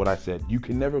correct what I said. You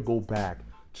can never go back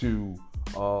to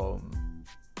not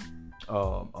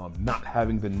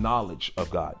having the knowledge of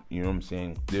God. You know what I'm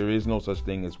saying? There is no such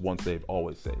thing as once saved,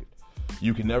 always saved.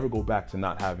 You can never go back to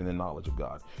not having the knowledge of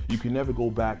God. You can never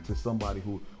go back to somebody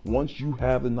who, once you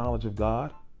have the knowledge of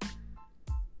God,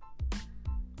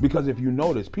 because if you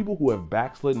notice, people who have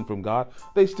backslidden from God,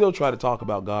 they still try to talk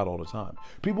about God all the time.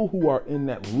 People who are in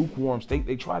that lukewarm state,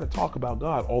 they try to talk about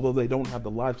God, although they don't have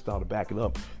the lifestyle to back it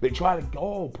up. They try to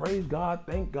go, praise God,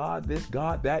 thank God, this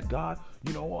God, that God.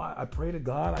 I pray to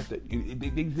God.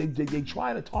 They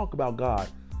try to talk about God,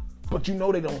 but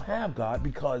they don't have God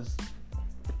because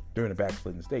they're in a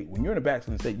backslidden state. When you're in a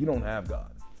backslidden state, you don't have God.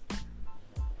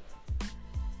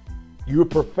 You're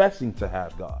professing to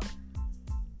have God.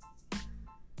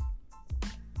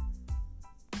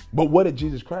 But what did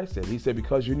Jesus Christ say? He said,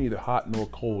 because you're neither hot nor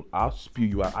cold, I'll spew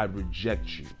you out. I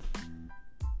reject you.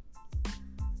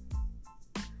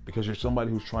 Because you're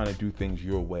somebody who's trying to do things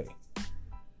your way.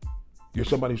 You're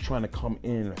somebody who's trying to come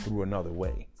in through another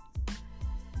way.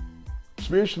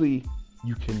 Spiritually,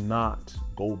 you cannot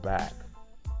go back.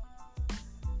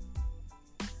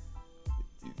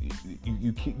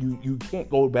 You can't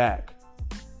go back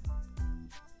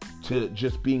to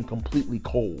just being completely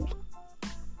cold.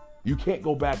 You can't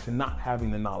go back to not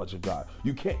having the knowledge of God.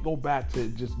 You can't go back to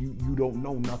just, you don't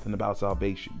know nothing about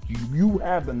salvation. You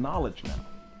have the knowledge now.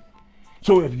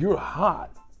 So if you're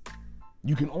hot,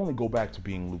 you can only go back to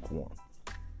being lukewarm.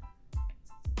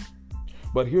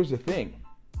 But here's the thing.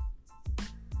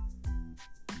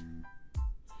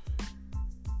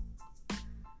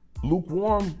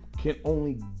 Lukewarm can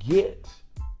only get.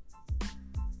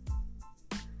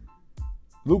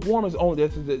 Lukewarm is only,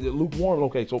 lukewarm,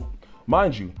 okay, so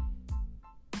mind you,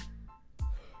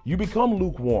 you become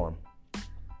lukewarm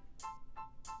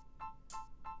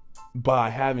by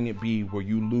having it be where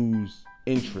you lose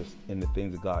interest in the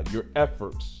things of God. Your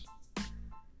efforts,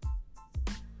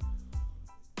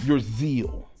 your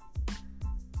zeal,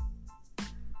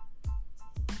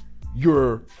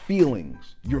 your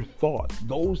feelings, your thoughts,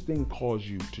 those things cause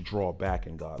you to draw back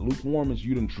in God. Lukewarm is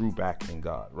you done drew back in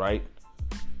God, right?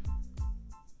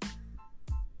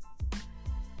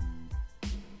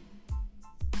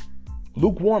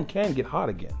 Lukewarm can get hot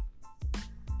again.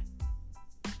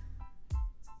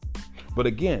 But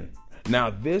again, now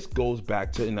this goes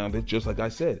back to, now this, just like I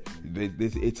said,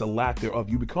 it's a lack thereof.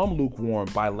 You become lukewarm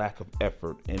by lack of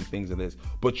effort and things of this,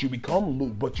 but you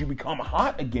become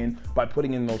hot again by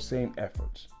putting in those same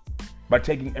efforts. By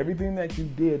taking everything that you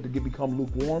did to become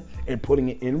lukewarm and putting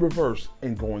it in reverse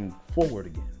and going forward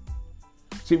again.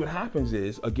 See, what happens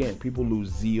is, again, people lose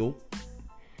zeal.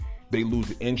 They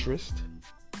lose interest.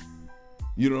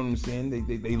 You know what I'm saying?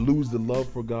 They lose the love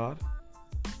for God.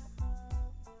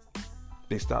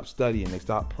 They stop studying, they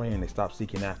stop praying, they stop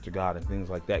seeking after God and things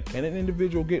like that. Can an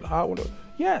individual get hot with it?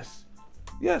 Yes.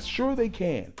 Yes, sure they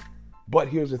can. But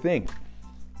here's the thing.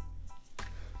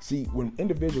 See, when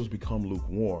individuals become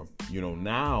lukewarm,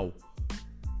 now,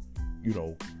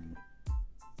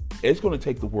 it's going to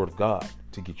take the word of God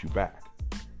to get you back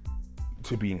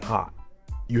to being hot.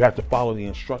 You have to follow the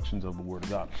instructions of the word of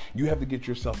God. You have to get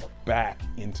yourself back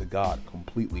into God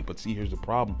completely. But see, here's the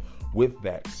problem with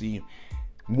that. See,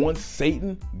 once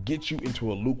Satan gets you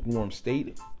into a lukewarm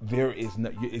state,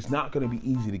 it's not going to be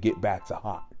easy to get back to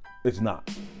hot. It's not.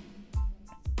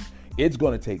 It's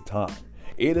going to take time.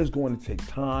 It is going to take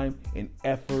time and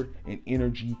effort and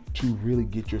energy to really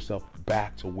get yourself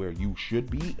back to where you should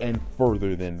be and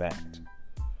further than that.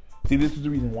 See, this is the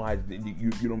reason why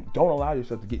you don't allow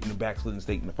yourself to get in the backslidden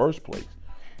state in the first place.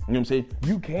 You know what I'm saying?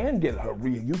 You can get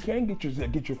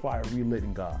your fire relit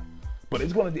in God, but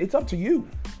it's up to you.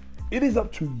 It is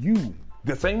up to you.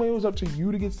 The same way it was up to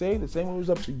you to get saved, the same way it was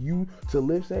up to you to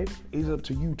live saved, it's up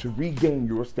to you to regain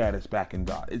your status back in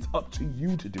God. It's up to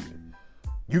you to do it.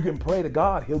 You can pray to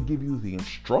God. He'll give you the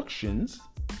instructions.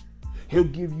 He'll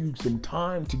give you some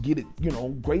time to get it,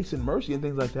 grace and mercy and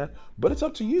things like that. But it's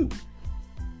up to you.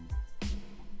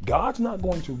 God's not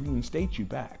going to reinstate you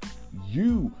back.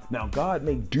 Now God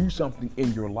may do something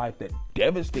in your life that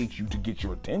devastates you to get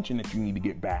your attention that you need to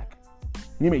get back.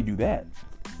 He may do that.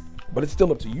 But it's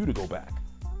still up to you to go back.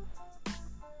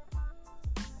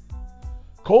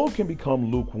 Cold can become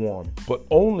lukewarm, but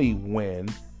only when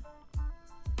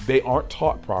they aren't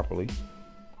taught properly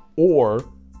or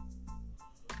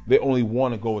they only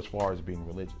want to go as far as being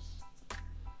religious.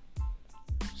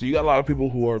 So you got a lot of people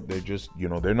who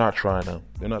they're not trying to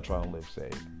live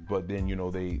saved. But then,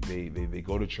 they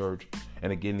go to church,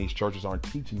 and again, these churches aren't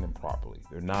teaching them properly.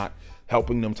 They're not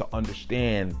helping them to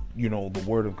understand, the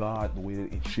word of God, the way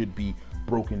that it should be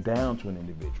broken down to an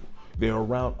individual. They're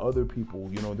around other people,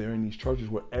 they're in these churches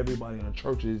where everybody in the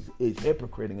church is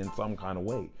hypocriting in some kind of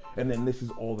way. And then this is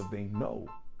all that they know.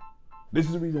 This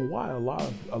is the reason why a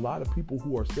lot of people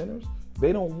who are sinners,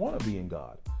 they don't want to be in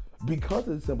God. Because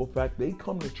of the simple fact they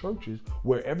come to churches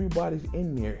where everybody's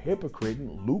in there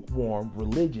hypocriting, lukewarm,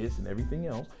 religious, and everything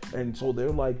else. And so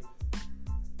they're like,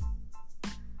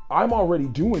 I'm already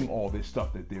doing all this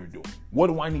stuff that they're doing. What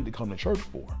do I need to come to church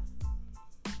for?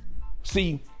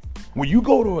 See, when you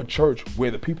go to a church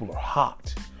where the people are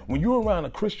hot, when you're around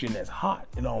a Christian that's hot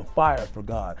and on fire for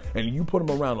God, and you put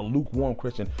them around a lukewarm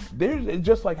Christian, it's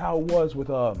just like how it was with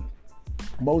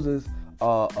Moses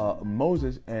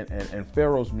and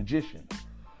Pharaoh's magician.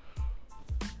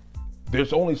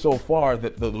 There's only so far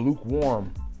that the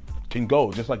lukewarm can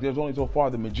go, just like there's only so far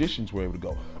the magicians were able to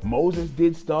go. Moses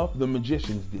did stuff, the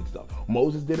magicians did stuff.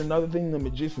 Moses did another thing, the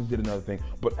magicians did another thing.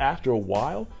 But after a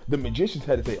while, the magicians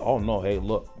had to say, oh no, hey,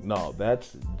 look, no,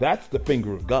 that's the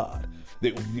finger of God.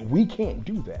 We can't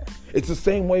do that. It's the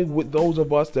same way with those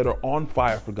of us that are on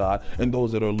fire for God and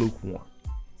those that are lukewarm.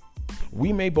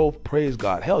 We may both praise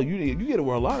God. Hell, you get it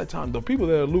where a lot of times the people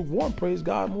that are lukewarm praise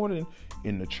God more than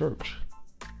in the church.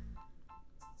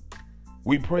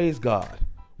 We praise God.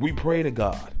 We pray to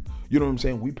God. You know what I'm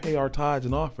saying? We pay our tithes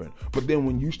and offering. But then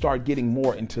when you start getting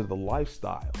more into the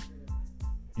lifestyle,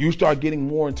 you start getting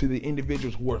more into the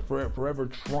individuals who are forever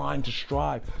trying to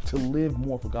strive to live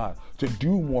more for God, to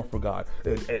do more for God.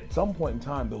 At some point in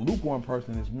time, the lukewarm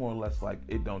person is more or less like,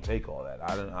 it don't take all that.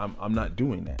 I'm not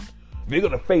doing that. They're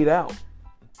going to fade out.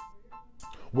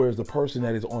 Whereas the person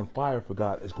that is on fire for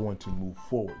God is going to move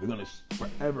forward. They're going to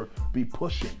forever be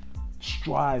pushing,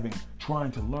 striving,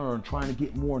 trying to learn, trying to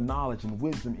get more knowledge and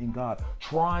wisdom in God,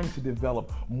 trying to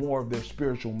develop more of their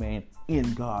spiritual man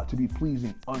in God, to be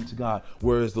pleasing unto God.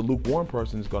 Whereas the lukewarm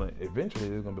person is going to, eventually,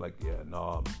 they're going to be like, yeah,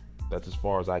 no, that's as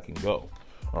far as I can go.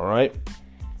 All right.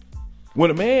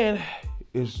 When a man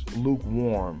is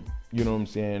lukewarm, you know what I'm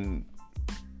saying?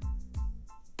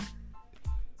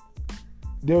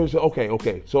 There's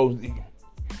okay. So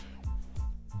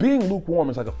being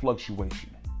lukewarm is like a fluctuation.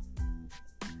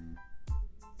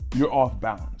 You're off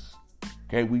balance.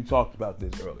 Okay, we talked about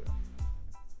this earlier.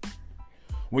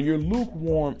 When you're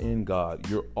lukewarm in God,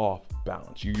 you're off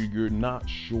balance. You're not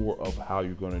sure of how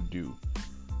you're going to do.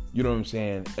 You know what I'm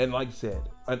saying? And like I said,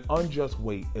 an unjust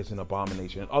weight is an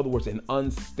abomination. In other words, an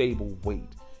unstable weight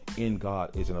in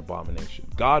God is an abomination.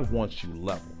 God wants you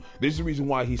level. This is the reason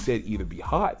why he said either be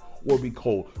hot or be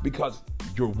cold, because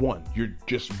you're one. You're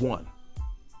just one.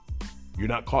 You're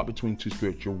not caught between two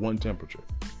spirits. You're one temperature.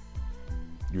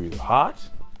 You're either hot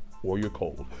or you're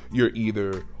cold. You're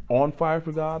either on fire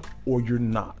for God or you're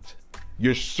not.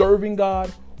 You're serving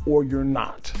God or you're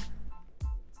not.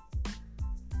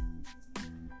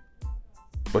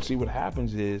 But see, what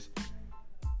happens is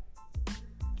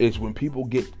when people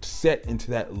get set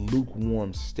into that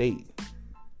lukewarm state,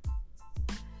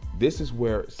 this is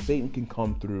where Satan can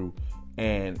come through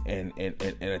and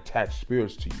attach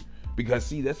spirits to you. Because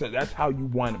see, that's how you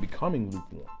wind up becoming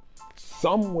lukewarm.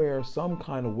 Somewhere, some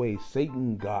kind of way,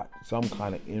 Satan got some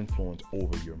kind of influence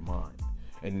over your mind.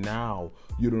 And now,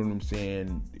 you know what I'm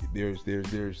saying, there's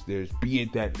be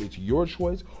it that it's your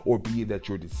choice, or be it that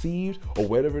you're deceived, or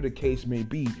whatever the case may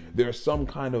be, there's some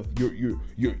kind of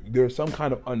there's some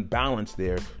kind of unbalance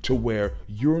there to where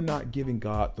you're not giving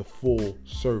God the full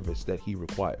service that he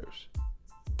requires.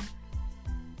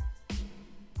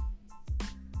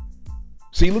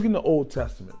 See, look in the Old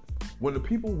Testament. When the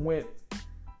people went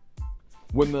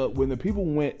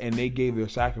and they gave their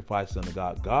sacrifice unto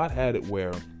God, God had it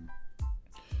where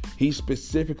he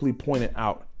specifically pointed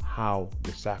out how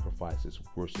the sacrifices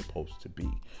were supposed to be,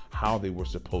 how they were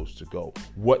supposed to go,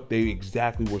 what they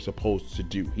exactly were supposed to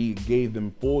do. He gave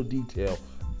them full detail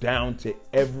down to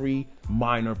every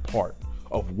minor part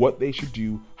of what they should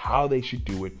do, how they should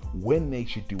do it, when they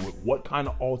should do it, what kind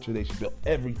of altar they should build,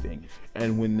 everything.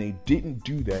 And when they didn't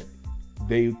do that,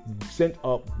 they sent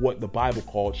up what the Bible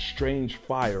called strange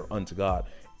fire unto God,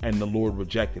 and the Lord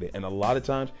rejected it. And a lot of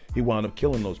times he wound up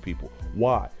killing those people.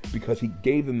 Why? Because he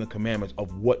gave them the commandments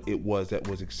of what it was that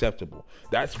was acceptable.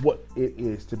 That's what it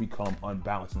is to become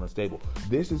unbalanced and unstable.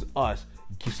 This is us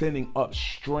sending up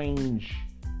strange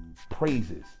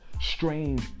praises,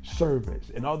 strange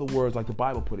service. In other words, like the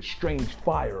Bible put it, strange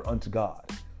fire unto God.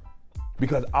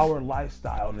 Because our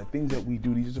lifestyle and the things that we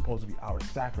do, these are supposed to be our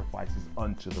sacrifices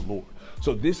unto the Lord.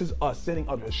 So this is us setting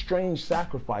up a strange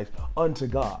sacrifice unto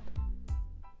God.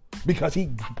 Because he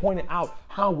pointed out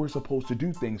how we're supposed to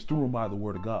do things through and by the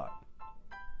word of God.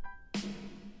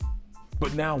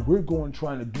 But now we're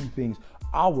trying to do things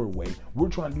our way. We're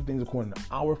trying to do things according to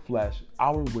our flesh,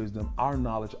 our wisdom, our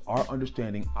knowledge, our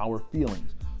understanding, our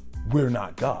feelings. We're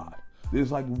not God. This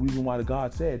is like the reason why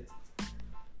God said,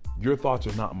 your thoughts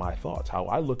are not my thoughts. How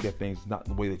I look at things is not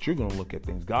the way that you're going to look at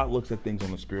things. God looks at things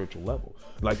on a spiritual level.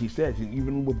 Like he says,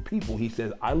 even with people, he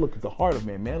says, I look at the heart of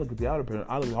man. Man, look at the outer appearance.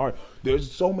 I look at the heart.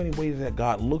 There's so many ways that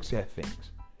God looks at things,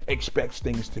 expects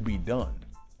things to be done.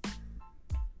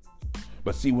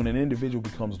 But see, when an individual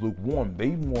becomes lukewarm,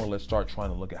 they more or less start trying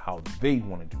to look at how they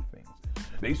want to do things.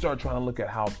 They start trying to look at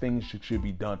how things should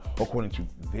be done according to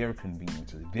their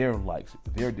conveniences, their likes,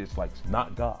 their dislikes,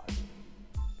 not God.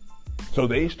 So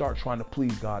they start trying to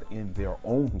please God in their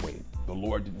own way. The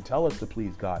Lord didn't tell us to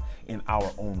please God in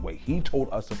our own way. He told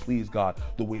us to please God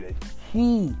the way that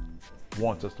he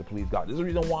wants us to please God. This is the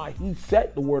reason why he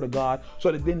set the word of God, so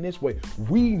that then this way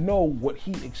we know what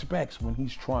he expects when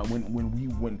he's trying.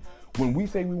 When we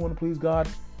say we want to please God,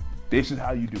 this is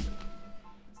how you do it.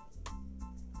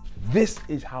 This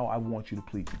is how I want you to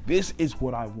please me. This is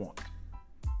what I want.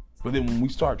 But then when we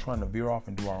start trying to veer off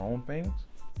and do our own things,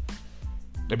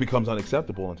 it becomes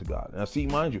unacceptable unto God. Now, see,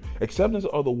 mind you, acceptance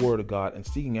of the word of God and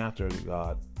seeking after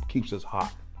God keeps us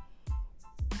hot.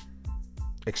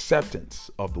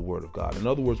 Acceptance of the word of God. In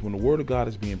other words, when the word of God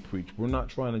is being preached, we're not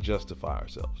trying to justify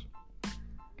ourselves.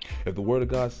 If the word of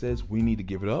God says we need to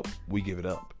give it up, we give it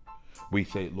up. We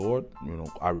say, Lord,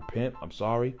 I repent. I'm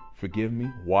sorry. Forgive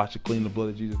me. Wash it clean in the blood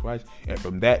of Jesus Christ. And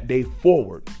from that day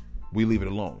forward, we leave it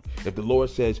alone. If the Lord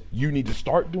says you need to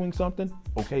start doing something,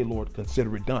 okay, Lord,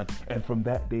 consider it done. And from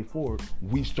that day forward,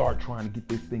 we start trying to get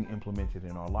this thing implemented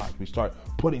in our lives. We start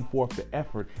putting forth the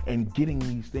effort and getting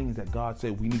these things that God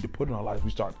said we need to put in our lives.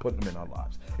 We start putting them in our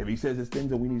lives. If he says there's things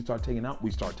that we need to start taking out,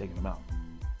 we start taking them out.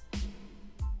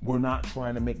 We're not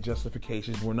trying to make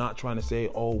justifications. We're not trying to say,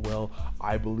 oh, well,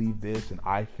 I believe this and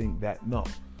I think that. No.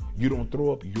 You don't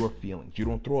throw up your feelings. You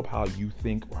don't throw up how you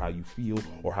think or how you feel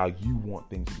or how you want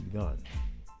things to be done.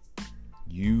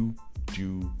 You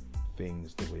do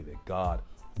things the way that God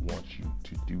wants you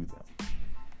to do them,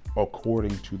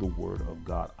 according to the word of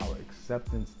God. Our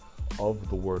acceptance of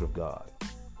the word of God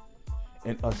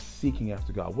and us seeking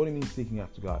after God. What do you mean seeking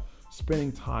after God?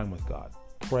 Spending time with God,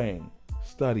 praying,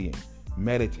 studying,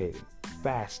 meditating,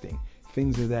 fasting,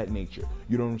 things of that nature.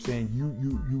 You know what I'm saying?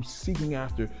 You seeking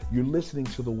after, you're listening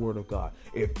to the word of God.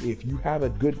 If you have a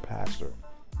good pastor,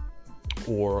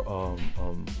 or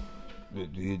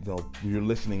you're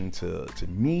listening to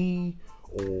me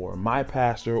or my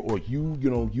pastor, or you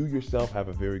yourself have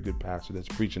a very good pastor that's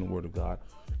preaching the word of God,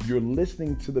 you're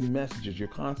listening to the messages. You're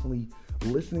constantly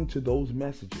listening to those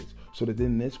messages, so that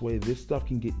then this way, this stuff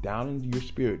can get down into your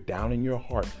spirit, down in your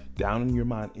heart, down in your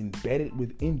mind, embedded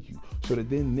within you, so that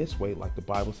then this way, like the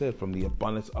Bible said, from the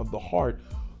abundance of the heart,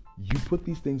 you put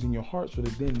these things in your heart, so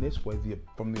that then this way,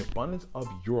 from the abundance of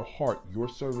your heart, your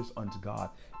service unto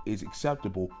God is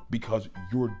acceptable, because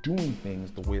you're doing things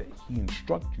the way that he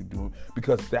instructs you to do,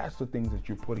 because that's the things that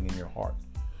you're putting in your heart.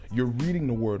 You're reading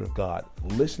the word of God,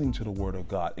 listening to the word of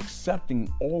God,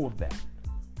 accepting all of that.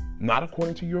 Not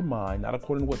according to your mind, not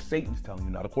according to what Satan's telling you,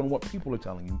 not according to what people are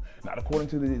telling you, not according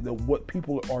to what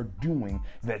people are doing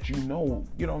that you know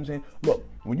what I'm saying? Look,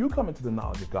 when you come into the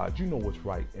knowledge of God, you know what's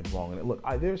right and wrong. And look,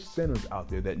 there's sinners out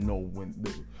there that know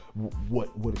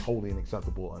what is holy and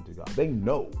acceptable unto God. They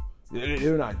know.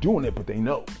 They're not doing it, but they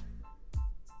know.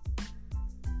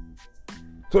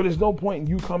 So there's no point in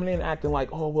you coming in acting like,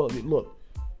 oh, well, look,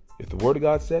 if the word of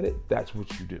God said it, that's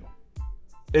what you do.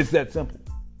 It's that simple.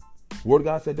 Word of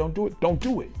God said don't do it, don't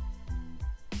do it.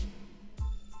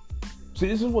 See,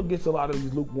 this is what gets a lot of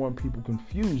these lukewarm people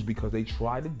confused, because they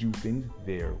try to do things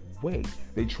their way.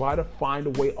 They try to find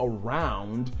a way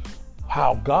around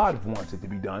how God wants it to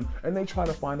be done, and they try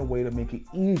to find a way to make it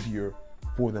easier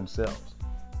for themselves.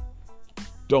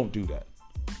 Don't do that.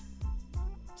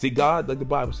 See, God, like the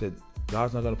Bible said,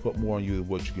 God's not going to put more on you than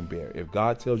what you can bear. If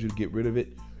God tells you to get rid of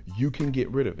it, you can get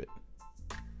rid of it.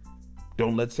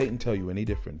 Don't let Satan tell you any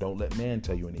different. Don't let man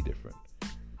tell you any different.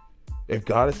 If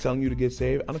God is telling you to get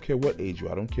saved, I don't care what age you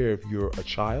are. I don't care if you're a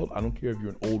child. I don't care if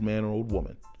you're an old man or old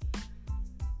woman.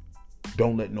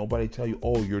 Don't let nobody tell you,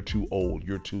 oh, you're too old,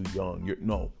 you're too young.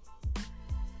 No.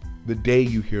 The day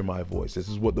you hear my voice, this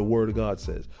is what the word of God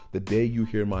says. The day you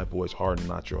hear my voice, harden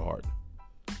not your heart.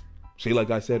 See,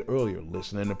 like I said earlier,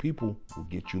 listening to people will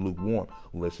get you lukewarm.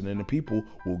 Listening to people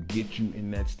will get you in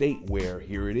that state where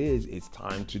here it is. It's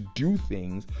time to do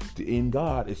things in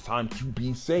God. It's time to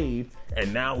be saved.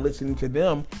 And now listening to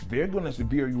them, they're going to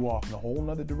veer you off in a whole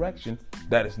nother direction.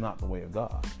 That is not the way of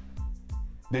God.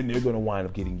 Then they're going to wind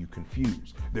up getting you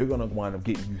confused. They're going to wind up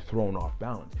getting you thrown off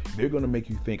balance. They're going to make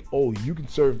you think, oh, you can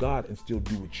serve God and still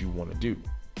do what you want to do.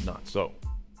 Not so.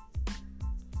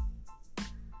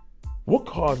 What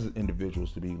causes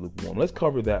individuals to be lukewarm? Let's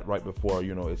cover that right before,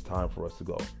 it's time for us to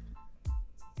go.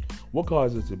 What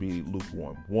causes to be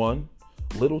lukewarm? One,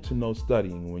 little to no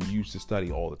studying when you used to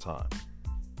study all the time.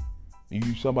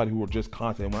 You're somebody who are just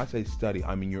constantly, when I say study,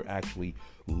 I mean you're actually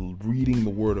reading the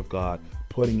word of God,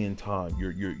 putting in time.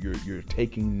 You're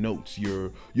taking notes.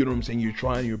 You know what I'm saying? You're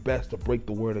trying your best to break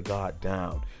the word of God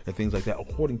down and things like that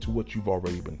according to what you've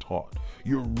already been taught.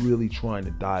 You're really trying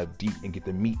to dive deep and get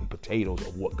the meat and potatoes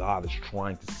of what God is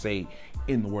trying to say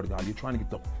in the word of God. You're trying to get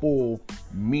the full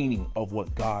meaning of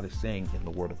what God is saying in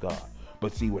the word of God.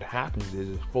 But see, what happens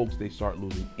is folks, they start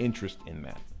losing interest in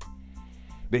that.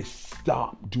 They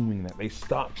stop doing that. They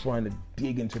stop trying to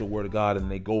dig into the word of God, and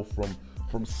they go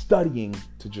from studying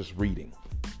to just reading.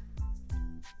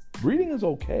 Reading is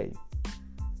okay.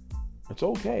 It's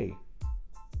okay.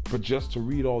 But just to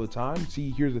read all the time,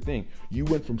 see, here's the thing. You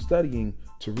went from studying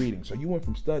to reading. So you went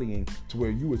from studying to where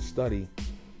you would study,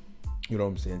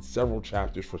 several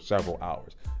chapters for several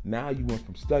hours. Now you went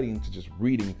from studying to just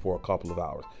reading for a couple of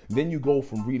hours. Then you go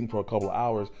from reading for a couple of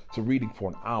hours to reading for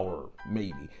an hour,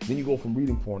 maybe. Then you go from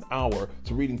reading for an hour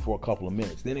to reading for a couple of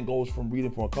minutes. Then it goes from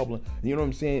reading for a couple of,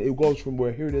 it goes from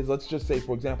where, here it is. Let's just say,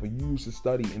 for example, you used to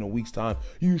study in a week's time.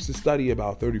 You used to study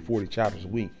about 30, 40 chapters a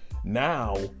week.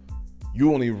 Now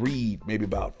you only read maybe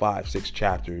about 5, 6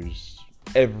 chapters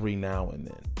every now and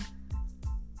then.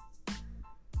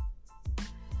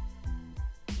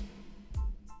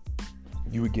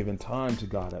 You were given time to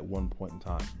God at one point in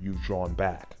time. You've drawn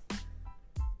back.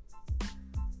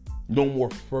 No more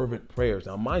fervent prayers.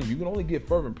 Now, mind you, you can only get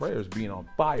fervent prayers being on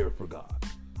fire for God.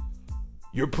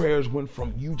 Your prayers went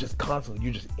from you just constantly,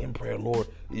 you're just in prayer, Lord,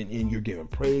 and you're giving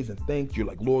praise and thanks. You're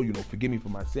like, Lord, forgive me for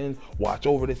my sins. Watch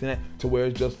over this and that, to where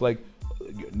it's just like,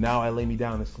 now I lay me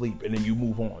down to sleep, and then you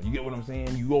move on. You get what I'm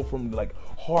saying? You go from like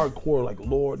hardcore, like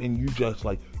Lord, and you just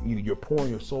like, you're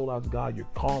pouring your soul out to God. You're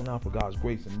calling out for God's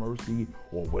grace and mercy,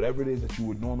 or whatever it is that you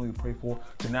would normally pray for.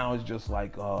 To now it's just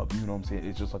like,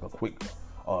 it's just like a quick,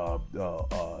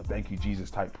 thank you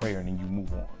Jesus type prayer, and then you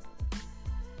move on.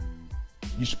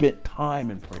 You spent time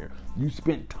in prayer. You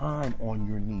spent time on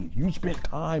your knees. You spent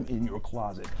time in your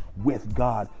closet with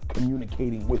God,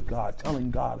 communicating with God,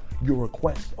 telling God your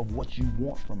request of what you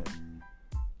want from him.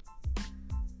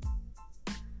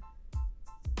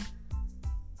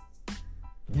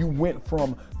 You went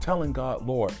from telling God,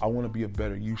 Lord, I want to be a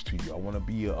better use to you. I want to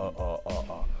be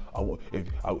I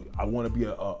want to be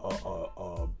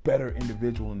a better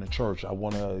individual in the church. I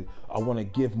want to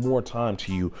give more time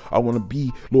to you. I want to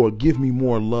be, Lord, give me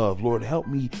more love. Lord, help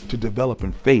me to develop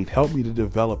in faith. Help me to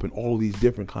develop in all these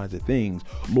different kinds of things.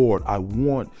 Lord, I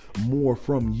want more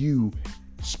from you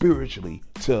spiritually.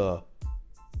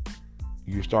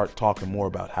 You start talking more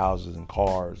about houses and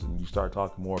cars, and you start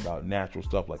talking more about natural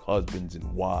stuff like husbands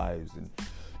and wives, and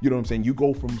you know what I'm saying? You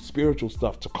go from spiritual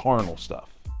stuff to carnal stuff.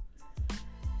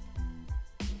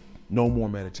 No more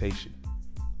meditation.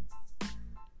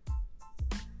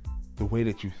 The way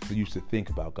that you used to think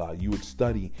about God, you would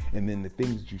study, and then the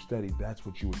things that you studied, that's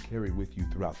what you would carry with you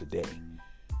throughout the day.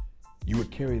 You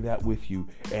would carry that with you,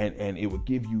 and it would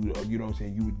give you, you know what I'm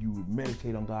saying, you would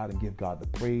meditate on God and give God the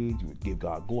praise. You would give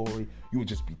God glory. You would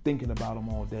just be thinking about him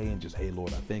all day and just, hey,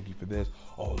 Lord, I thank you for this.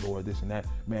 Oh, Lord, this and that.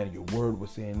 Man, your word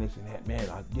was saying this and that. Man,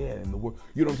 and the word,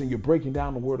 you know what I'm saying? You're breaking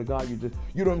down the word of God. You know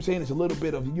what I'm saying? It's a little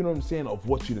bit of, you know what I'm saying, of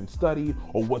what you done studied,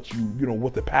 or what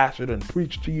what the pastor done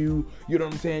preached to you. You know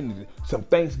what I'm saying? Some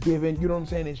Thanksgiving. You know what I'm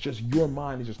saying? It's just, your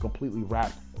mind is just completely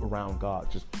wrapped around God.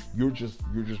 You're just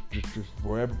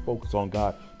forever focused on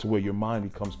God, to where your mind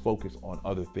becomes focused on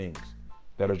other things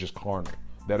that are just carnal,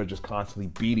 that are just constantly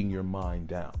beating your mind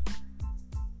down.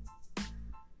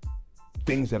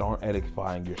 Things that aren't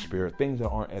edifying your spirit, things that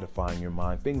aren't edifying your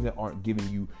mind, things that aren't giving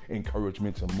you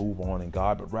encouragement to move on in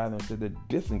God, but rather instead they're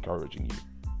disencouraging you.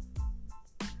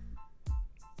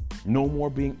 No more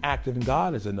being active in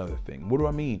God is another thing. What do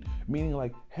I mean? Meaning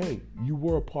like, hey, you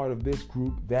were a part of this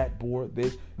group, that board,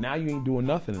 this. Now you ain't doing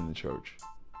nothing in the church.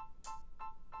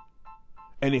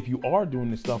 And if you are doing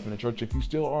this stuff in the church, if you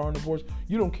still are on the boards,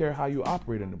 you don't care how you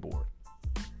operate on the board.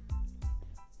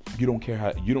 You don't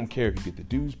care if you get the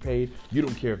dues paid. You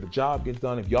don't care if the job gets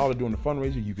done. If y'all are doing the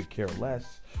fundraiser, you could care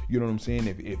less. You know what I'm saying?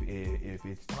 If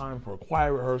it's time for a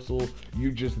choir rehearsal,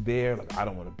 you're just there. Like, I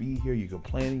don't want to be here. You're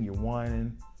complaining. You're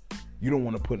whining. You don't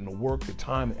want to put in the work, the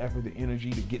time, the effort, the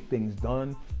energy to get things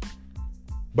done.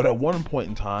 But at one point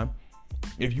in time,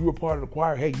 if you were part of the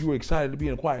choir, hey, you were excited to be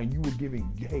in the choir, and you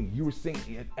were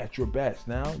singing at your best.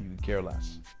 Now you can care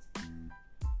less.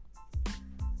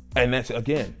 And that's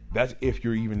if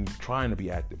you're even trying to be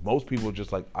active. Most people are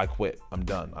just like, I quit. I'm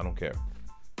done. I don't care.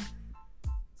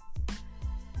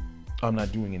 I'm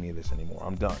not doing any of this anymore.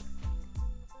 I'm done.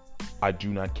 I do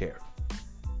not care.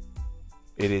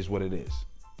 It is what it is.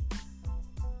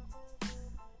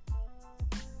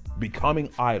 Becoming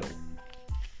idle.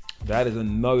 That is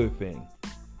another thing.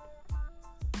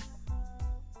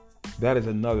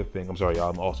 I'm sorry, y'all.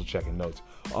 I'm also checking notes.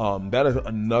 That is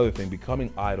another thing.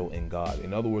 Becoming idle in God.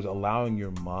 In other words, allowing your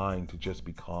mind to just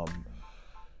become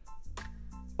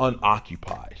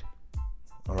unoccupied.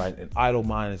 All right. An idle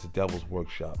mind is a devil's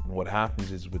workshop. And what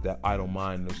happens is, with that idle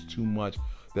mind, there's too much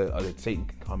that Satan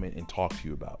can come in and talk to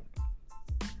you about.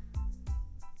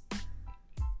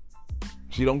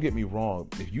 See, don't get me wrong.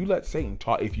 If you let Satan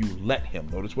talk, if you let him,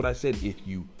 notice what I said, if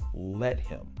you let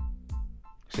him,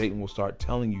 Satan will start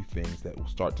telling you things that will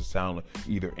start to sound like,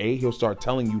 either A, he'll start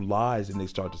telling you lies and they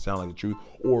start to sound like the truth,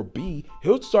 or B,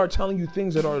 he'll start telling you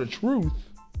things that are the truth,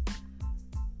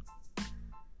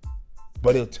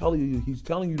 but he's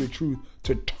telling you the truth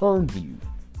to turn you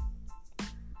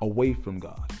away from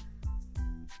God.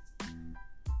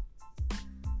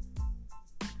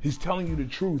 He's telling you the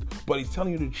truth, but he's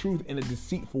telling you the truth in a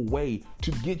deceitful way to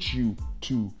get you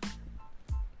to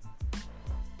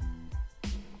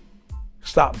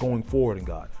stop going forward in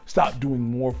God. Stop doing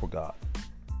more for God.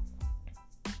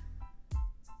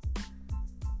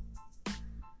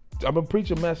 I'm going to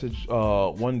preach a message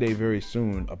one day very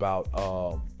soon about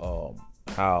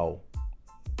how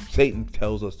Satan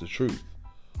tells us the truth.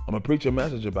 I'm going to preach a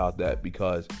message about that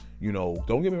because,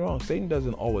 don't get me wrong, Satan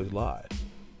doesn't always lie.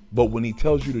 But when he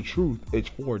tells you the truth, it's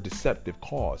for a deceptive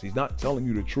cause. He's not telling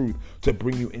you the truth to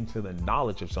bring you into the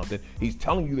knowledge of something. He's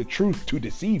telling you the truth to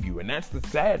deceive you. And that's the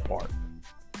sad part.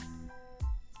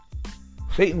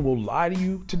 Satan will lie to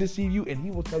you to deceive you, and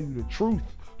he will tell you the truth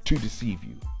to deceive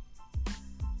you.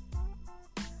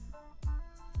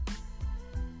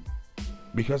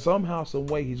 Because somehow, some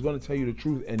way, he's going to tell you the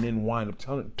truth and then wind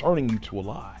up turning you to a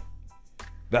lie.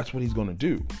 That's what he's going to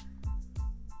do.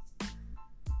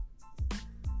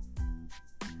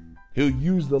 He'll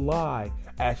use the lie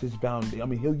as his foundation. I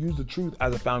mean, he'll use the truth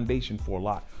as a foundation for a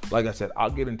lot. Like I said,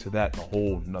 I'll get into that in a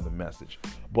whole nother message.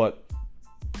 But,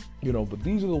 but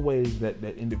these are the ways that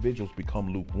individuals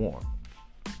become lukewarm.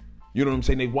 You know what I'm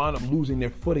saying? They wind up losing their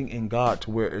footing in God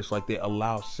to where it's like they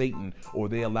allow Satan or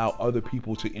they allow other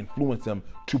people to influence them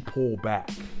to pull back.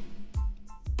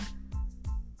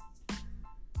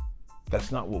 That's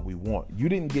not what we want. You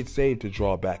didn't get saved to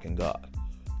draw back in God.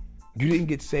 You didn't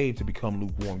get saved to become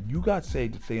lukewarm. You got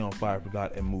saved to stay on fire for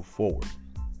God and move forward.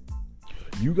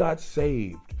 You got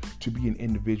saved to be an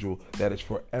individual that is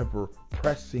forever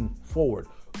pressing forward.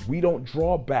 We don't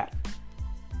draw back.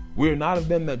 We're not of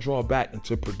them that draw back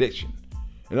into perdition.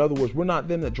 In other words, we're not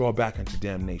them that draw back into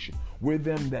damnation. We're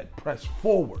them that press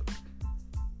forward.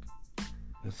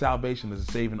 And salvation is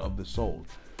the saving of the soul.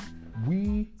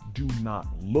 We do not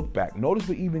look back. Notice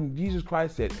what even Jesus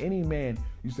Christ said, any man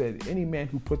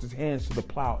who puts his hands to the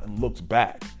plow and looks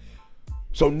back.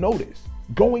 So notice,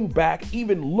 going back,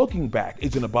 even looking back,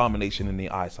 is an abomination in the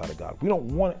eyesight of God. We don't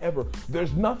want to ever,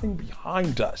 there's nothing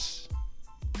behind us.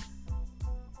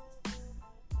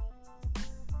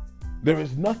 There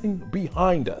is nothing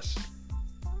behind us.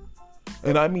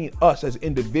 And I mean us as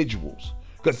individuals.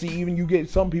 Because see, even you get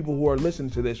some people who are listening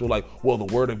to this who are like, well,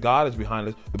 the word of God is behind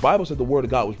us. The Bible said the word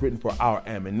of God was written for our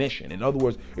admonition. In other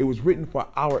words, it was written for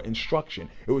our instruction.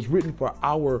 It was written for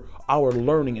our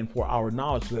learning and for our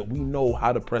knowledge so that we know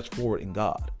how to press forward in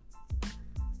God.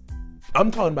 I'm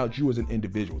talking about you as an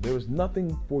individual. There is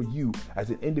nothing for you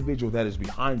as an individual that is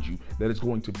behind you that is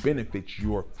going to benefit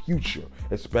your future,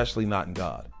 especially not in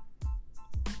God.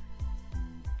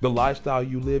 The lifestyle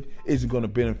you live isn't going to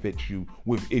benefit you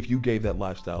if you gave that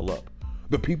lifestyle up.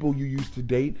 The people you used to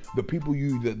date, the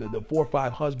 4 or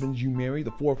 5 husbands you married,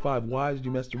 the 4 or 5 wives you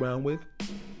messed around with,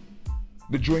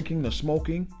 the drinking, the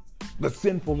smoking, the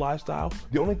sinful lifestyle.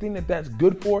 The only thing that's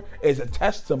good for is a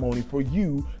testimony for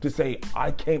you to say,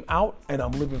 I came out and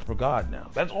I'm living for God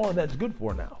now. That's all that's good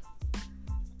for now.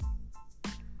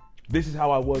 This is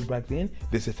how I was back then.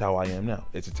 This is how I am now.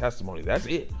 It's a testimony. That's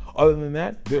it. Other than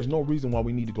that, there's no reason why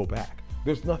we need to go back.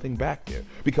 There's nothing back there.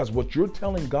 Because what you're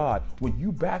telling God, when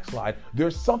you backslide,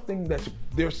 there's something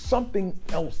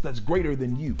else that's greater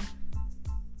than you.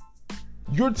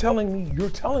 You're telling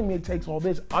me it takes all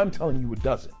this. I'm telling you it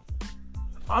doesn't.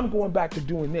 I'm going back to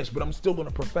doing this, but I'm still going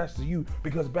to profess to you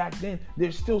because back then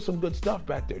there's still some good stuff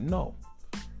back there. No.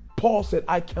 Paul said,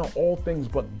 I count all things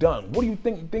but done. What do you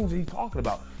think the things that he's talking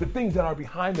about? The things that are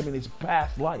behind him in his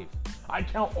past life. I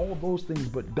count all those things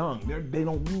but done. They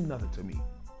don't mean nothing to me.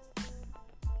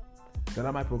 That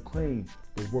I might proclaim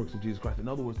the works of Jesus Christ. In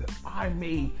other words, that I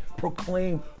may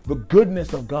proclaim the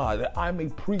goodness of God, that I may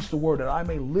preach the word, that I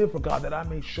may live for God, that I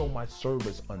may show my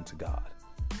service unto God.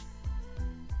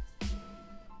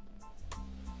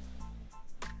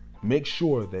 Make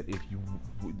sure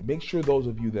those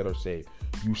of you that are saved,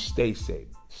 you stay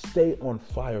saved. Stay on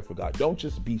fire for God. Don't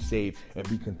just be saved and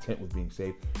be content with being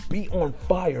saved. Be on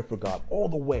fire for God all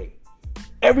the way.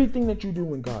 Everything that you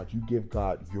do in God, you give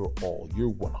God your all. Your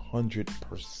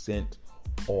 100%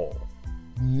 all.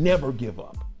 Never give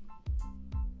up.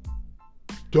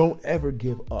 Don't ever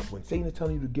give up. When Satan is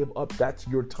telling you to give up, that's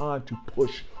your time to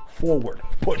push forward.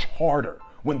 Push harder.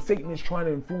 When Satan is trying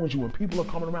to influence you, when people are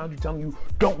coming around you telling you,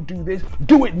 don't do this,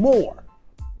 do it more.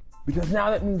 Because now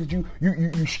that means that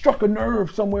you struck a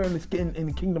nerve somewhere in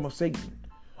the kingdom of Satan.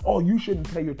 Oh, you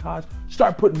shouldn't pay your tithes.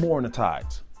 Start putting more in the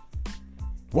tithes.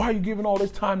 Why are you giving all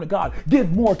this time to God?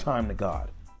 Give more time to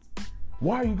God.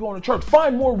 Why are you going to church?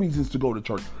 Find more reasons to go to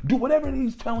church. Do whatever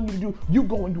he's telling you to do. You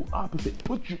go and do opposite.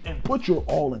 Put your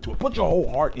all into it. Put your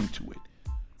whole heart into it.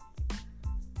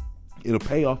 It'll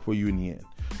pay off for you in the end.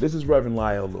 This is Reverend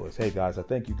Lyle Lewis. Hey guys, I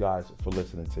thank you guys for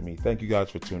listening to me. Thank you guys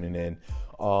for tuning in.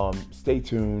 Stay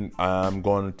tuned. I'm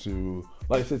going to,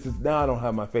 like I said, since now I don't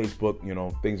have my Facebook,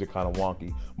 things are kind of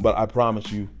wonky, but I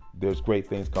promise you there's great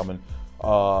things coming.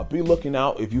 Be looking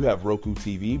out if you have Roku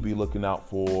TV. Be looking out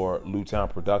for Lukewarm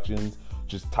Productions.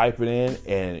 Just type it in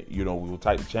and, we will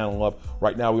type the channel up.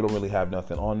 Right now, we don't really have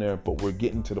nothing on there, but we're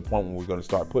getting to the point where we're going to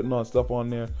start putting on stuff on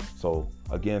there. So,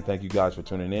 again, thank you guys for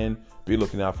tuning in. Be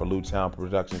looking out for Lukewarm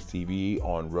Productions TV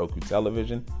on Roku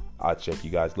Television. I'll check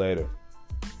you guys later.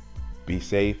 Be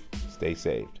safe. Stay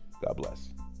saved. God bless.